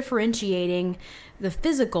 So differentiating the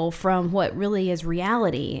physical from what really is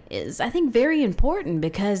reality is, I think, very important,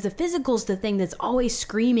 because the physical is the thing that's always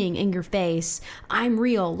screaming in your face, I'm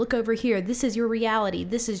real, look over here, this is your reality,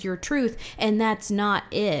 this is your truth, and that's not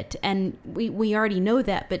it. And we already know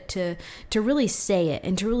that, but to really say it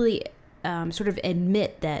and to really sort of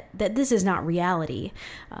admit that this is not reality,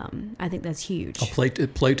 I think that's huge.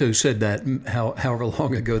 Plato said that however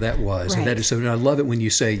long ago that was. Right. And that is so. And I love it when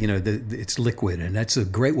you say, it's liquid, and that's a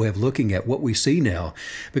great way of looking at what we see now,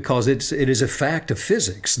 because it is a fact of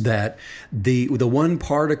physics that the one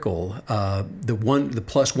particle, the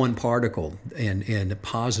plus one particle, and the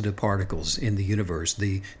positive particles in the universe,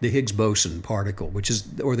 the Higgs boson particle,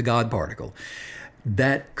 or the God particle,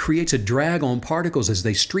 that creates a drag on particles as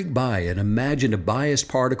they streak by. And imagine a biased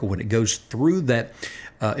particle when it goes through that.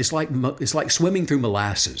 It's like swimming through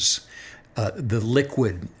molasses. The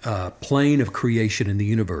liquid plane of creation in the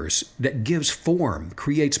universe that gives form,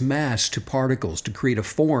 creates mass to particles to create a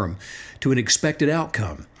form to an expected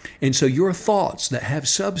outcome. And so your thoughts that have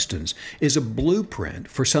substance is a blueprint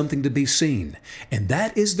for something to be seen. And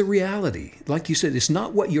that is the reality. Like you said, it's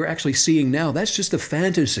not what you're actually seeing now. That's just the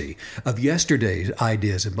fantasy of yesterday's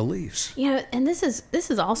ideas and beliefs. And this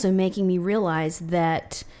is also making me realize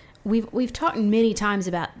that We've talked many times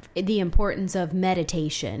about the importance of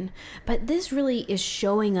meditation, but this really is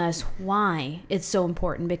showing us why it's so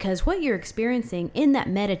important, because what you're experiencing in that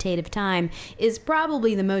meditative time is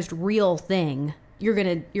probably the most real thing you're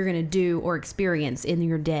gonna do or experience in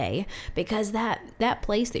your day, because that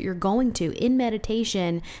place that you're going to in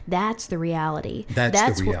meditation, that's the reality.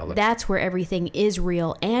 That's the reality. That's where everything is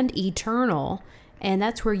real and eternal. And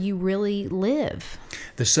that's where you really live.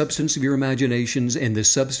 The substance of your imaginations and the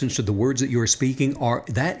substance of the words that you are speaking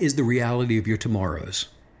that is the reality of your tomorrows.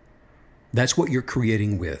 That's what you're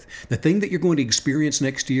creating with. The thing that you're going to experience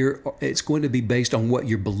next year, it's going to be based on what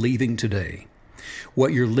you're believing today.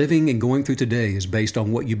 What you're living and going through today is based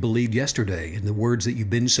on what you believed yesterday, and the words that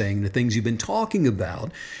you've been saying, the things you've been talking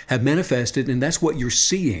about have manifested, and that's what you're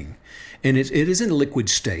seeing. And it is in a liquid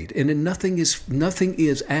state, and nothing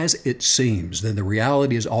is as it seems. Then the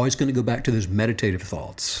reality is always going to go back to those meditative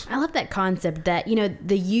thoughts. I love that concept that,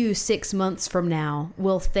 the you 6 months from now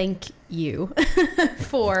will thank you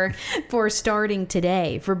for starting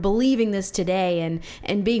today, for believing this today,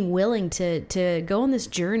 and being willing to go on this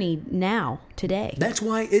journey now, today. That's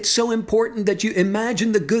why it's so important that you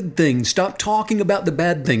imagine the good things. Stop talking about the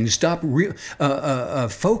bad things. Stop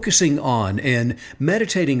focusing on and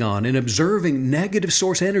meditating on and observing negative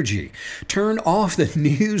source energy. Turn off the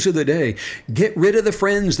news of the day. Get rid of the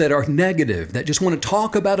friends that are negative, that just want to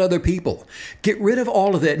talk about other people. Get rid of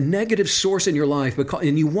all of that negative source in your life,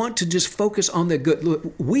 and you want to just focus on the good.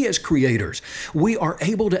 Look, we as creators, we are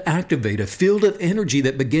able to activate a field of energy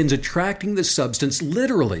that begins attracting the substance,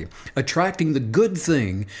 literally attracting the good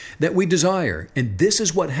thing that we desire. And this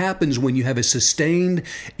is what happens when you have a sustained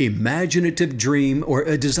imaginative dream or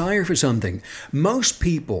a desire for something. Most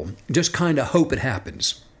people just kind of hope it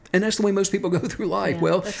happens. And that's the way most people go through life. Yeah,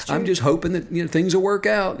 well, I'm just hoping that things will work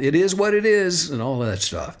out. It is what it is, and all of that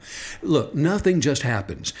stuff. Look, nothing just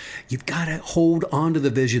happens. You've got to hold on to the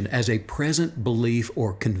vision as a present belief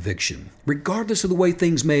or conviction. Regardless of the way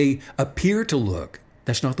things may appear to look,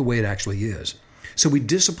 that's not the way it actually is. So we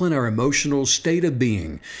discipline our emotional state of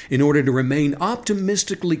being in order to remain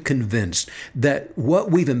optimistically convinced that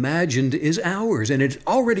what we've imagined is ours, and it's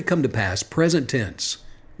already come to pass, present tense.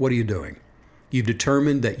 What are you doing? You've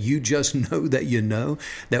determined that you just know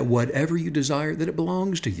that whatever you desire, that it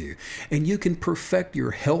belongs to you. And you can perfect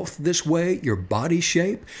your health this way, your body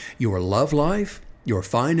shape, your love life, your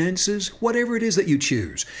finances, whatever it is that you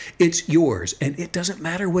choose. It's yours, and it doesn't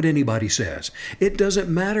matter what anybody says. It doesn't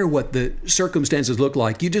matter what the circumstances look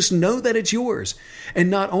like. You just know that it's yours. And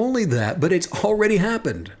not only that, but it's already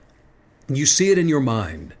happened. You see it in your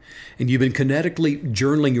mind. and you've been kinetically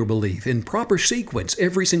journaling your belief in proper sequence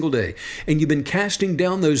every single day, and you've been casting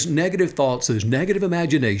down those negative thoughts, those negative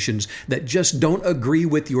imaginations that just don't agree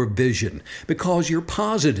with your vision, because you're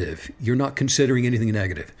positive, you're not considering anything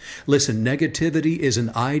negative. Listen, negativity is an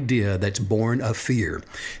idea that's born of fear.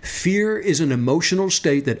 Fear is an emotional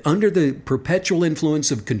state that, under the perpetual influence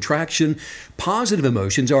of contraction, positive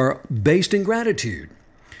emotions are based in gratitude.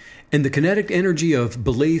 And the kinetic energy of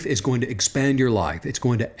belief is going to expand your life. It's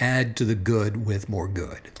going to add to the good with more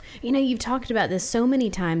good. You know, you've talked about this so many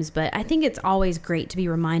times, but I think it's always great to be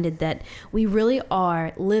reminded that we really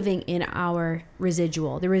are living in our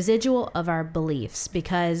residual, the residual of our beliefs,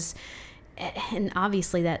 because, and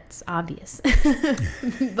obviously that's obvious,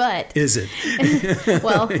 but... Is it?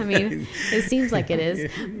 Well, I mean, it seems like it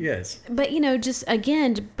is. Yes. But, you know, just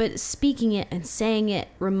again, but speaking it and saying it,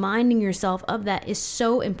 reminding yourself of that is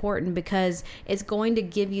so important, because it's going to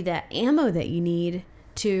give you that ammo that you need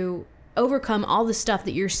to overcome all the stuff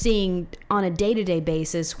that you're seeing on a day-to-day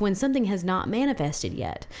basis when something has not manifested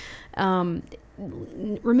yet.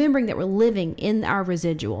 Remembering that we're living in our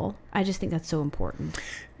residual, I just think that's so important.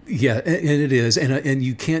 Yeah, and it is. And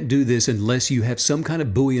you can't do this unless you have some kind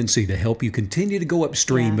of buoyancy to help you continue to go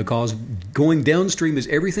upstream, because going downstream is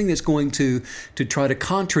everything that's going to try to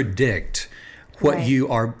contradict what Right. you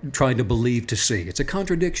are trying to believe to see. It's a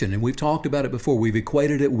contradiction, and we've talked about it before. We've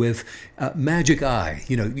equated it with magic eye.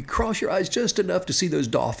 You know, you cross your eyes just enough to see those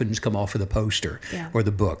dolphins come off of the poster or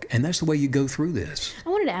the book, and that's the way you go through this. I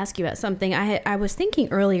wanted to ask you about something. I was thinking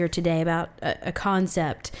earlier today about a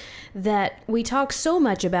concept that we talk so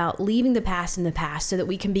much about, leaving the past in the past so that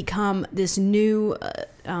we can become this new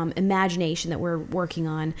imagination that we're working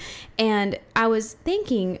on. And I was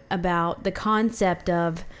thinking about the concept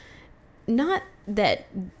of not that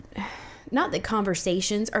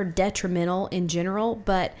conversations are detrimental in general,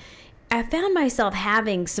 but I found myself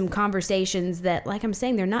having some conversations that, like I'm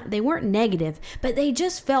saying, they weren't negative, but they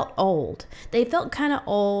just felt old. They felt kind of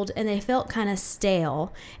old, and they felt kind of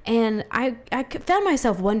stale. And I found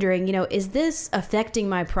myself wondering, you know, is this affecting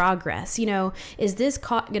my progress? You know, is this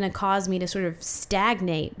going to cause me to sort of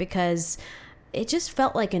stagnate? Because it just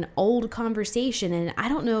felt like an old conversation, and I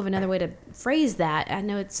don't know of another way to phrase that. I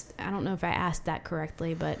don't know if I asked that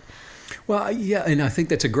correctly, but... Well, yeah, and I think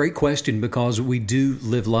that's a great question, because we do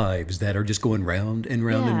live lives that are just going round and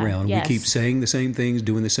round and round. Yes. We keep saying the same things,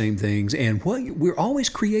 doing the same things, and we're always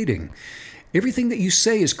creating. Everything that you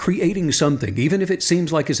say is creating something, even if it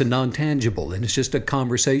seems like it's a non-tangible and it's just a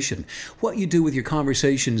conversation. What you do with your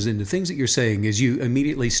conversations and the things that you're saying is you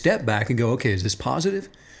immediately step back and go, okay, is this positive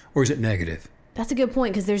or is it negative? That's a good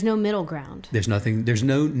point, because there's no middle ground. There's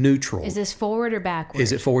no neutral. Is this forward or backward?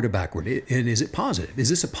 Is it forward or backward? And is it positive? Is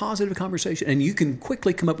this a positive conversation? And you can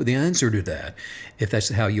quickly come up with the answer to that if that's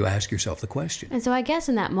how you ask yourself the question. And so I guess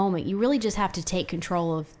in that moment, you really just have to take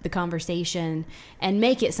control of the conversation and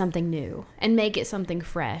make it something new, and make it something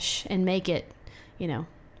fresh, and make it, you know,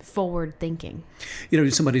 forward thinking. You know,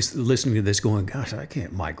 somebody's listening to this going, gosh, I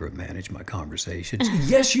can't micromanage my conversations.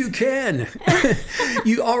 Yes, you can.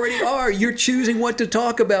 You already are. You're choosing what to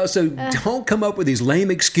talk about. So don't come up with these lame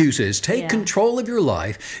excuses. Take control of your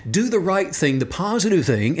life. Do the right thing, the positive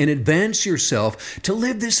thing, and advance yourself to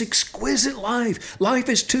live this exquisite life. Life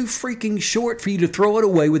is too freaking short for you to throw it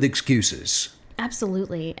away with excuses.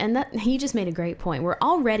 Absolutely. And that you just made a great point. We're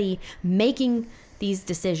already making these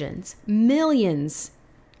decisions. Millions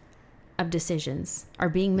of decisions are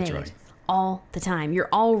being made. That's right. All the time. You're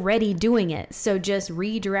already doing it. So just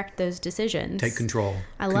redirect those decisions. Take control.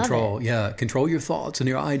 I love it. Yeah. Control your thoughts and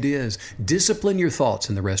your ideas. Discipline your thoughts,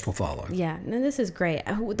 and the rest will follow. Yeah. No, this is great.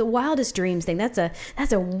 The wildest dreams thing, that's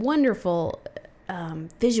a wonderful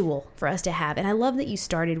visual for us to have. And I love that you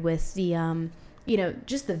started with the you know,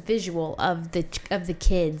 just the visual of the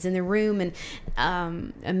kids in the room, and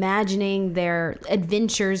imagining their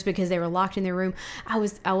adventures because they were locked in their room. I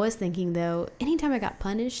was thinking, though, anytime I got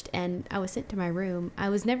punished and I was sent to my room, I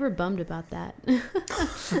was never bummed about that.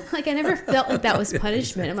 Like, I never felt like that was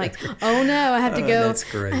punishment. I'm like, oh no, I have to go. That's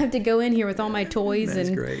great. I have to go in here with all my toys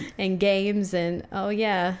and games, and oh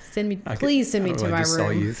yeah, please send me to my room. I just saw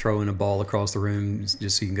you throwing a ball across the room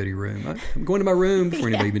just so you can go to your room. I'm going to my room before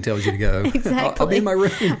anybody even tells you to go. Exactly. I'll be in my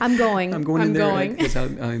room. I'm going in there going. because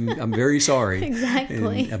I'm very sorry.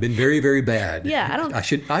 Exactly. And I've been very, very bad. Yeah,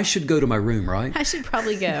 I should go to my room, right? I should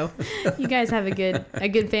probably go. You guys have a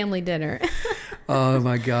good family dinner. Oh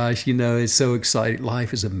my gosh, you know, it's so exciting.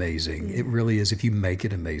 Life is amazing. It really is, if you make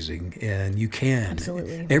it amazing, and you can.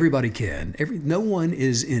 Absolutely. Everybody can. No one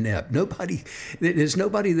is inept. There's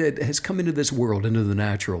nobody that has come into this world, into the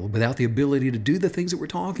natural, without the ability to do the things that we're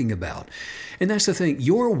talking about. And that's the thing.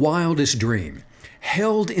 Your wildest dream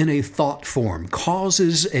held in a thought form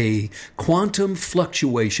causes a quantum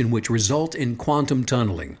fluctuation which results in quantum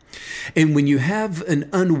tunneling. And when you have an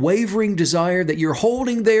unwavering desire that you're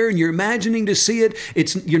holding there and you're imagining to see it,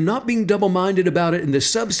 you're not being double-minded about it, and the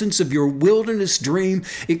substance of your wilderness dream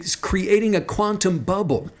is creating a quantum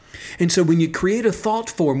bubble. And so when you create a thought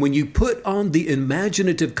form, when you put on the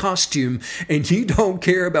imaginative costume and you don't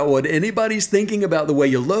care about what anybody's thinking about the way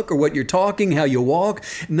you look or what you're talking, how you walk,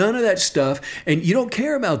 none of that stuff, and you don't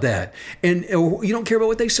care about that, and you don't care about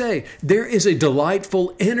what they say, there is a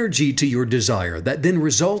delightful energy to your desire that then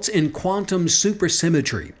results in quantum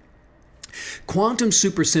supersymmetry. Quantum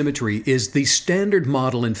supersymmetry is the standard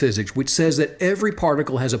model in physics which says that every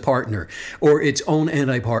particle has a partner or its own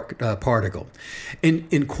antiparticle.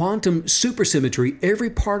 In quantum supersymmetry, every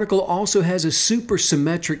particle also has a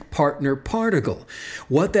supersymmetric partner particle.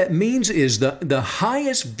 What that means is the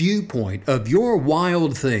highest viewpoint of your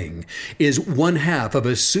wild thing is one half of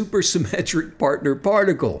a supersymmetric partner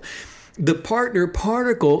particle. The partner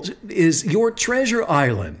particle is your treasure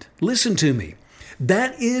island. Listen to me.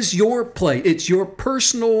 That is your play. It's your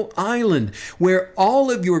personal island where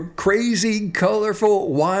all of your crazy,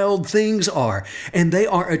 colorful, wild things are. And they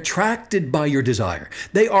are attracted by your desire.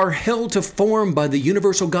 They are held to form by the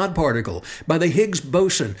universal God particle, by the Higgs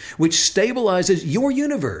boson, which stabilizes your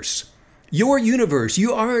universe. Your universe.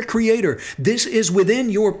 You are a creator. This is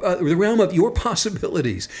within the realm of your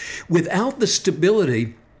possibilities. Without the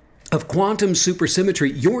stability of quantum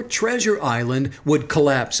supersymmetry, your treasure island would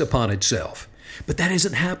collapse upon itself. But that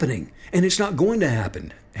isn't happening, and it's not going to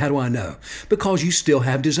happen. How do I know? Because you still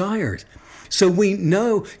have desires. So we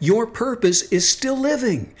know your purpose is still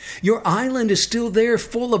living. Your island is still there,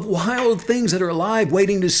 full of wild things that are alive,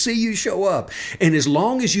 waiting to see you show up. And as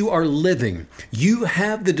long as you are living, you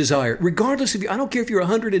have the desire, regardless of I don't care if you're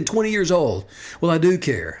 120 years old. Well, I do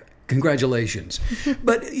care. Congratulations.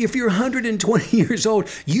 But if you're 120 years old,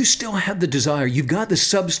 you still have the desire. You've got the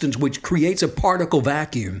substance which creates a particle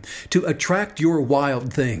vacuum to attract your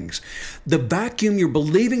wild things. The vacuum you're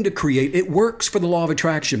believing to create, it works for the law of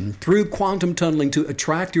attraction through quantum tunneling to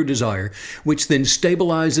attract your desire, which then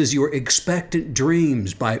stabilizes your expectant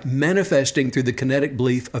dreams by manifesting through the kinetic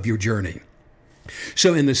belief of your journey.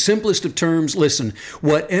 So in the simplest of terms, listen,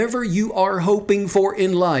 whatever you are hoping for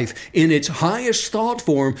in life, in its highest thought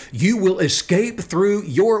form, you will escape through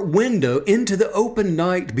your window into the open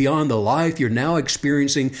night beyond the life you're now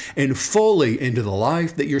experiencing and fully into the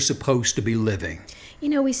life that you're supposed to be living. You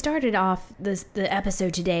know, we started off the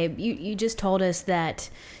episode today. You just told us that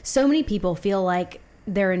so many people feel like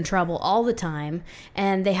they're in trouble all the time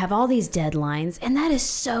and they have all these deadlines, and that is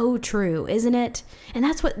so true, isn't it? And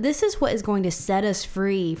this is what is going to set us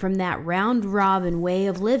free from that round robin way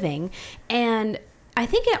of living. And I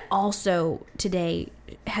think it also today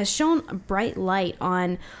has shone a bright light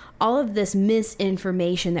on all of this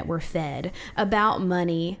misinformation that we're fed about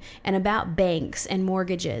money and about banks and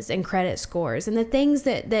mortgages and credit scores and the things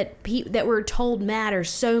that we're told matter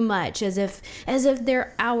so much as if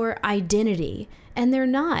they're our identity. And they're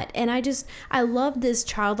not. And I love this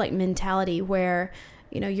childlike mentality where,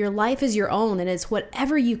 you know, your life is your own and it's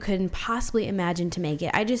whatever you can possibly imagine to make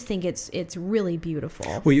it. I just think it's really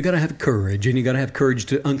beautiful. Well, you got to have courage, and you got to have courage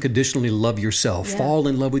to unconditionally love yourself, fall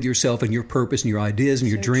in love with yourself and your purpose and your ideas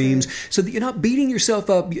and your dreams, so that you're not beating yourself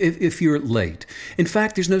up if you're late. In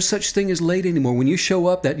fact, there's no such thing as late anymore. When you show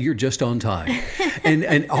up, that you're just on time.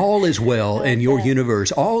 and all is well in your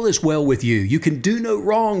universe. All is well with you. You can do no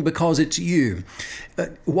wrong because it's you.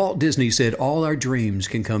 Walt Disney said, all our dreams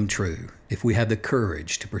can come true if we have the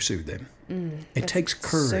courage to pursue them. It takes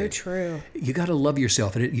courage. So true. You got to love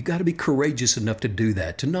yourself, and you got to be courageous enough to do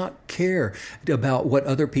that, to not care about what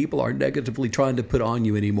other people are negatively trying to put on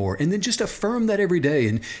you anymore. And then just affirm that every day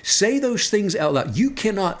and say those things out loud. You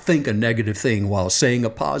cannot think a negative thing while saying a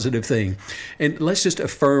positive thing. And let's just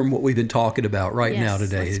affirm what we've been talking about now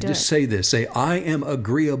today. Just say this. Say, I am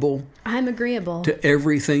agreeable. I'm agreeable to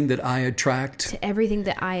everything that I attract. To everything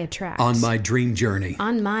that I attract. On my dream journey.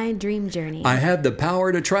 On my dream journey. I have the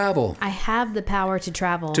power to travel. I have the power to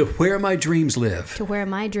travel. To where my dreams live. To where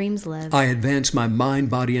my dreams live. I advance my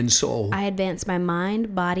mind, body, and soul. I advance my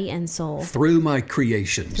mind, body, and soul. Through my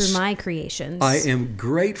creations. Through my creations. I am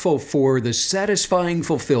grateful for the satisfying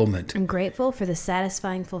fulfillment. I'm grateful for the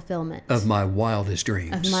satisfying fulfillment. Of my wildest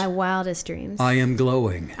dreams. Of my wildest dreams. I am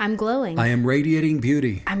glowing. I'm glowing. I am radiating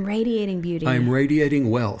beauty. I'm radiating beauty. I am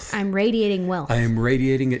radiating wealth. I'm radiating wealth. I am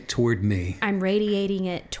radiating it toward me. I'm radiating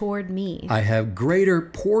it toward me. I have greater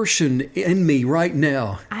portion in me right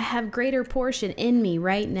now. I have greater portion in me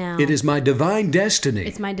right now. It is my divine destiny.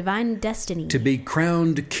 It's my divine destiny. To be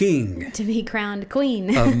crowned king. To be crowned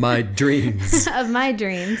queen. Of my dreams. Of my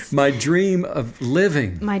dreams. My dream of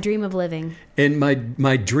living. My dream of living. And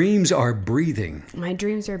my dreams are breathing. My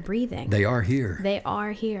dreams are breathing. They are here. They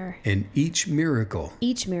are here. And each miracle.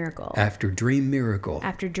 After dream miracle.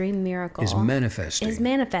 Is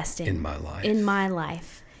manifesting. In my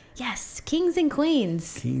life. Yes, kings and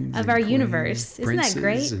queens of our universe. Isn't that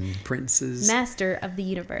great? And princes. Master of the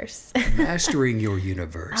universe. Mastering your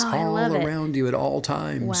universe. All around you at all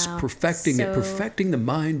times. Wow. Perfecting it. Perfecting the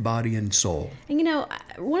mind, body, and soul. And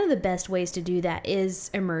one of the best ways to do that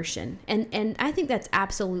is immersion. And I think that's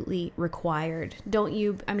absolutely required. Don't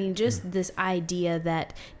you? I mean, just this idea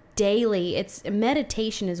that daily,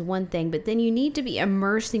 meditation is one thing, but then you need to be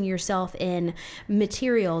immersing yourself in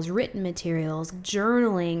materials, written materials,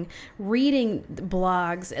 journaling, reading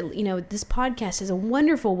blogs. This podcast is a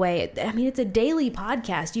wonderful way. I mean, it's a daily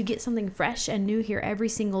podcast. You get something fresh and new here every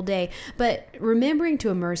single day, but remembering to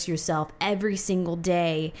immerse yourself every single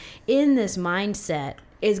day in this mindset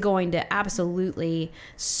is going to absolutely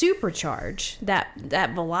supercharge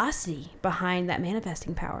that velocity behind that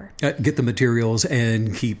manifesting power. Get the materials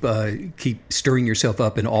and keep stirring yourself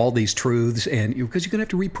up in all these truths, and because you're going to have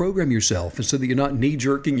to reprogram yourself, so that you're not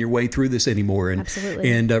knee-jerking your way through this anymore, and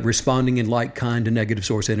absolutely. And responding in like kind to negative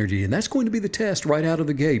source energy. And that's going to be the test right out of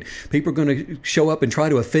the gate. People are going to show up and try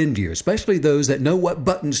to offend you, especially those that know what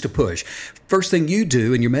buttons to push. First thing you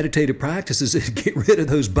do in your meditative practices is get rid of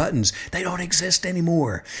those buttons. They don't exist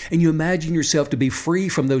anymore. And you imagine yourself to be free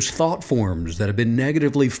from those thought forms that have been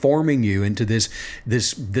negatively forming you into this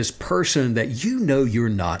person that you're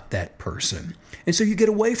not that person. And so you get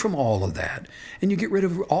away from all of that and you get rid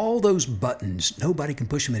of all those buttons. Nobody can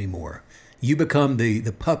push them anymore. You become the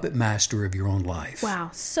puppet master of your own life. Wow,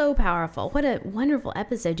 so powerful. What a wonderful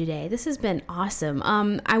episode today. This has been awesome.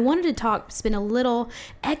 I wanted to spend a little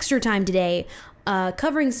extra time today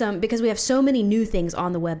covering some, because we have so many new things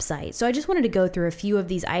on the website. So I just wanted to go through a few of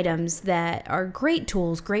these items that are great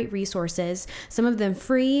tools, great resources, some of them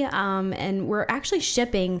free, and we're actually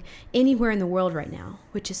shipping anywhere in the world right now,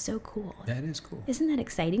 which is so cool. That is cool. Isn't that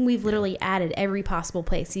exciting? We've literally added every possible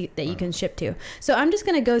place that you can ship to. So I'm just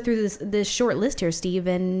going to go through this short list here, Steve,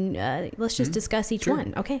 and let's just discuss each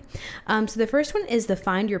one. Okay. So the first one is the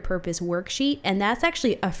Find Your Purpose worksheet, and that's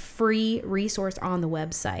actually a free resource on the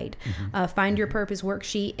website. Find Your Purpose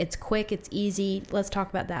worksheet. It's quick. It's easy. Let's talk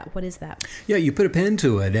about that. What is that? Yeah, you put a pen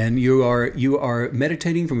to it, and you are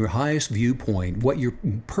meditating from your highest viewpoint. What your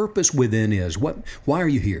purpose within is. Why are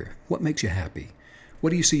you here? What makes you happy? What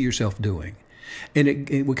do you see yourself doing? And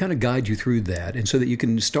it will kind of guide you through that, and so that you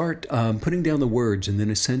can start putting down the words and then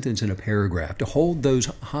a sentence and a paragraph to hold those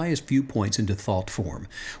highest viewpoints into thought form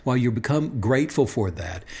while you become grateful for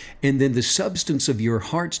that. And then the substance of your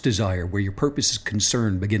heart's desire, where your purpose is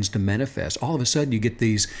concerned, begins to manifest. All of a sudden you get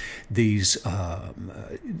these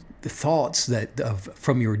thoughts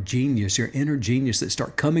from your genius, your inner genius, that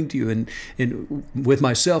start coming to you. And with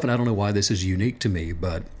myself, and I don't know why this is unique to me,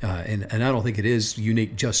 but and I don't think it is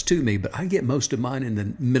unique just to me, but I get most of mine in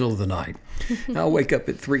the middle of the night. I'll wake up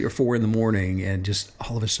at 3 or 4 in the morning, and just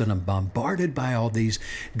all of a sudden I'm bombarded by all these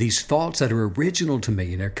thoughts that are original to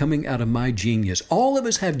me, and they're coming out of my genius. All of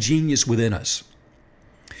us have genius within us.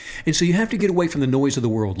 And so you have to get away from the noise of the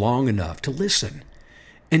world long enough to listen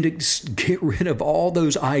and to get rid of all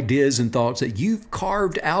those ideas and thoughts that you've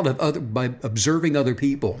carved out of by observing other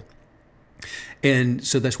people. And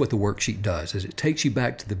so that's what the worksheet does, is it takes you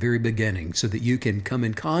back to the very beginning so that you can come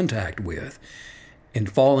in contact with and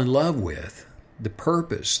fall in love with the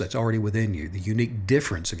purpose that's already within you, the unique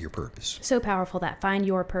difference of your purpose. So powerful, that Find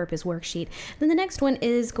Your Purpose worksheet. Then the next one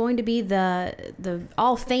is going to be the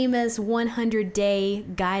all-famous 100-day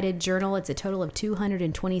guided journal. It's a total of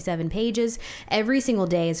 227 pages. Every single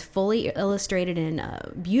day is fully illustrated in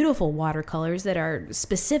beautiful watercolors that are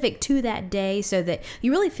specific to that day, so that you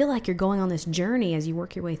really feel like you're going on this journey as you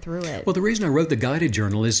work your way through it. Well, the reason I wrote the guided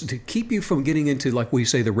journal is to keep you from getting into, like we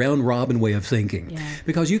say, the round-robin way of thinking. Yeah.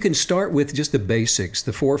 Because you can start with just the basics,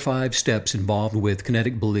 the 4 or 5 steps involved with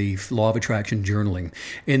kinetic belief, law of attraction, journaling.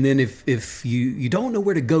 And then if you don't know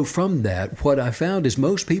where to go from that, what I found is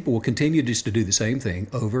most people will continue just to do the same thing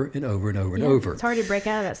over and over and over and over. It's hard to break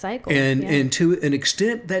out of that cycle. And to an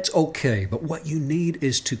extent, that's okay. But what you need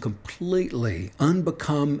is to completely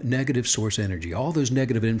unbecome negative source energy, all those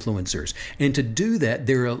negative influencers. And to do that,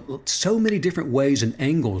 there are so many different ways and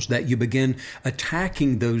angles that you begin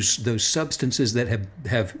attacking those substances that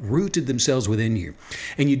have rooted themselves within you.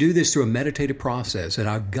 And you do this through a meditative process, and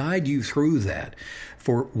I'll guide you through that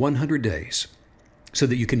for 100 days. so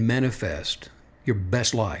that you can manifest your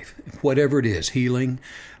best life, whatever it is, healing,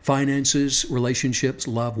 finances, relationships,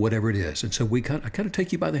 love, whatever it is. And so I kind of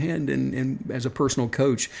take you by the hand and as a personal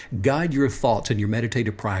coach, guide your thoughts and your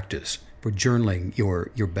meditative practice for journaling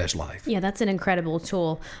your best life. Yeah, that's an incredible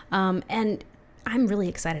tool. And I'm really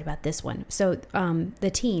excited about this one. So the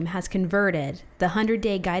team has converted the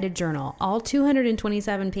 100-day guided journal, all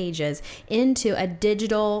 227 pages, into a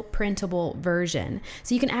digital printable version.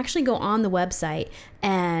 So you can actually go on the website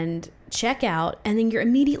and check out, and then you're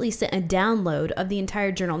immediately sent a download of the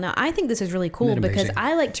entire journal. Now, I think this is really cool because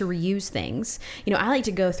I like to reuse things. I like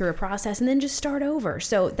to go through a process and then just start over.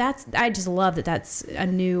 So I just love that that's a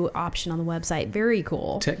new option on the website. Very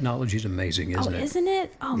cool. Technology is amazing, isn't it? Oh, isn't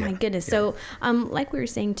it? Oh, yeah. My goodness. Yeah. So, like we were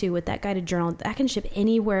saying too, with that guided journal, that can ship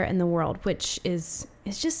anywhere in the world, which is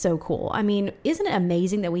it's just so cool. I mean, isn't it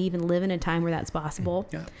amazing that we even live in a time where that's possible?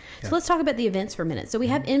 Yeah. So let's talk about the events for a minute. So we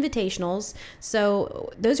have invitationals.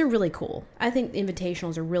 So those are really cool. I think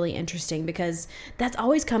invitationals are really interesting because that's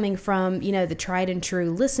always coming from, the tried and true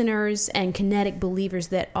listeners and kinetic believers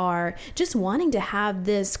that are just wanting to have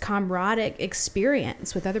this camaraderie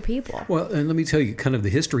experience with other people. Well, and let me tell you kind of the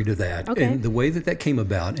history to that and the way that came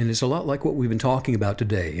about. And it's a lot like what we've been talking about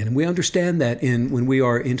today. And we understand that when we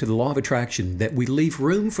are into the law of attraction, that we leave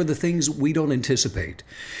room for the things we don't anticipate.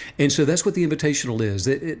 And so that's what the invitational is.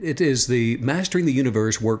 It is the Mastering the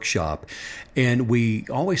Universe workshop. And we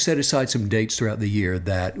always set aside some dates throughout the year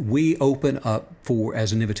that we open up for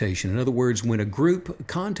as an invitation. In other words, when a group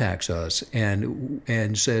contacts us and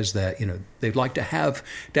says that, they'd like to have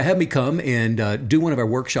me come and do one of our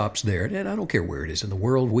workshops there. And I don't care where it is in the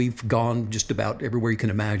world. We've gone just about everywhere you can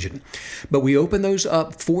imagine. But we open those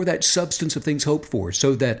up for that substance of things hoped for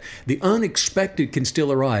so that the unexpected can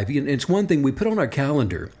still arrive. And it's one thing we put on our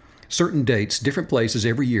calendar, certain dates, different places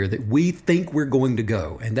every year that we think we're going to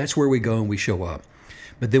go. And that's where we go and we show up.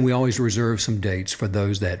 But then we always reserve some dates for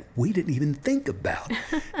those that we didn't even think about.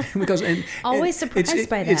 Because always surprised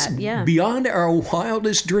by that. It's beyond our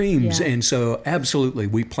wildest dreams. Yeah. And so absolutely,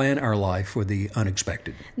 we plan our life for the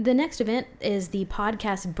unexpected. The next event is the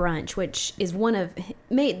podcast brunch, which is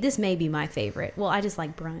this may be my favorite. Well, I just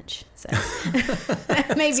like brunch. So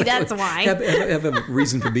maybe so that's why. Have a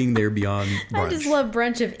reason for being there beyond brunch. I just love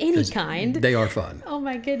brunch of any kind. They are fun. Oh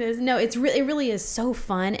my goodness. No, it really is so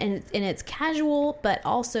fun and it's casual, but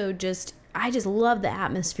also I just love the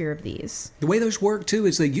atmosphere of these. The way those work, too,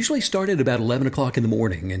 is they usually start at about 11 o'clock in the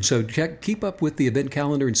morning. And so keep up with the event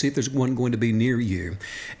calendar and see if there's one going to be near you.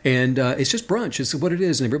 And it's just brunch. It's what it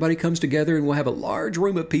is. And everybody comes together, and we'll have a large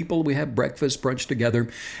room of people. We have breakfast, brunch together.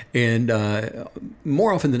 And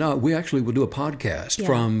more often than not, we actually will do a podcast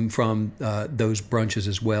from those brunches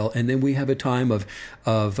as well. And then we have a time of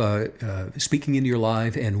speaking into your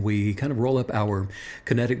life, and we kind of roll up our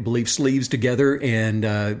kinetic belief sleeves together and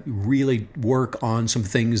really work on some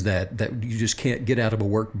things that you just can't get out of a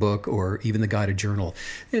workbook or even the guided journal.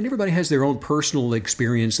 And everybody has their own personal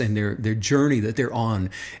experience and their journey that they're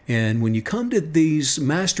on. And when you come to these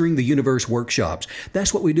Mastering the Universe workshops,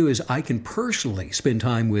 that's what we do is I can personally spend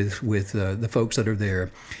time with the folks that are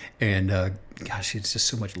there. And gosh, it's just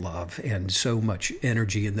so much love and so much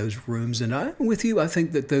energy in those rooms. And I'm with you. I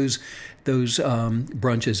think that those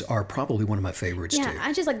brunches are probably one of my favorites too. Yeah,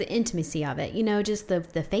 I just like the intimacy of it. Just the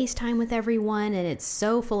FaceTime with everyone, and it's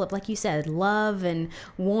so full of, like you said, love and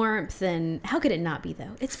warmth. And how could it not be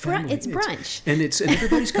though? It's brunch, and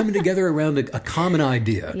everybody's coming together around a common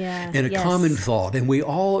idea and a common thought, and we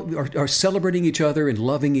all are celebrating each other and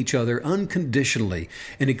loving each other unconditionally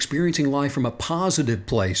and experiencing life from a positive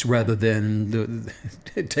place rather than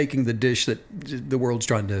taking the dish that the world's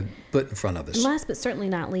trying to put in front of us. Last but certainly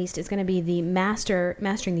not least is going to be the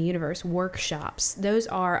Mastering the Universe workshops. Those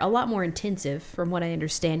are a lot more intensive from what I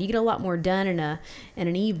understand. You get a lot more done in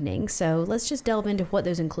an evening. So let's just delve into what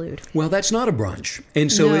those include. Well, that's not a brunch.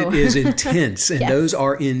 And so it is intense. And those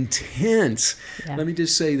are intense. Yeah. Let me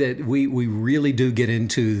just say that we really do get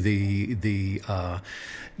into the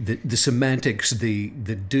semantics, the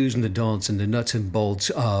do's and the don'ts and the nuts and bolts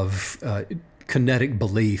of kinetic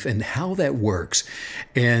belief and how that works.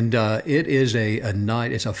 And it is a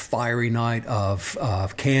night, it's a fiery night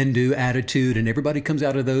of can-do attitude, and everybody comes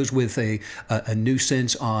out of those with a new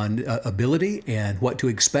sense on ability and what to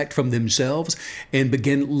expect from themselves and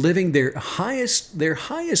begin living their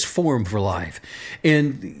highest form for life.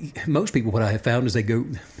 And most people, what I have found is they go,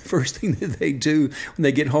 first thing that they do when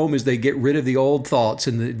they get home is they get rid of the old thoughts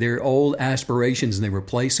and their old aspirations and they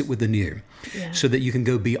replace it with the new so that you can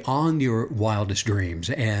go beyond your wild wildest dreams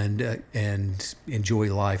and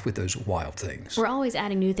enjoy life with those wild things. We're always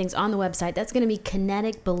adding new things on the website. That's going to be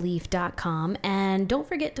kineticbelief.com. And don't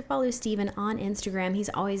forget to follow Stephen on Instagram. He's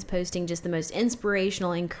always posting just the most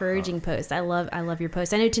inspirational, encouraging posts. I love your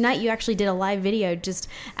posts. I know tonight you actually did a live video just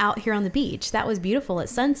out here on the beach. That was beautiful at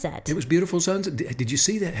sunset. It was beautiful sunset. Did you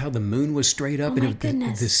see that? How the moon was straight up, Oh my and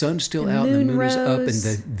goodness. the sun's still The out, and the moon moon is up, and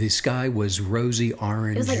rose. the sky was rosy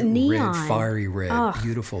orange, It was like neon. red, fiery red. Oh,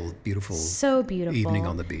 Beautiful So beautiful. evening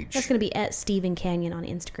on the beach. That's going to be at Stephen Canyon on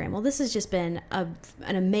Instagram. Well, this has just been an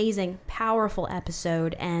amazing, powerful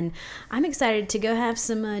episode, and I'm excited to go have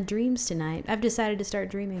some dreams tonight. I've decided to start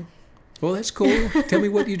dreaming. Well, that's cool. Tell me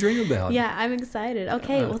what you dream about. Yeah, I'm excited.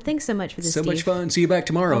 Okay, well, thanks so much for this, So Steve. much fun. See you back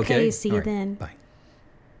tomorrow, okay? See you All right. then. Bye.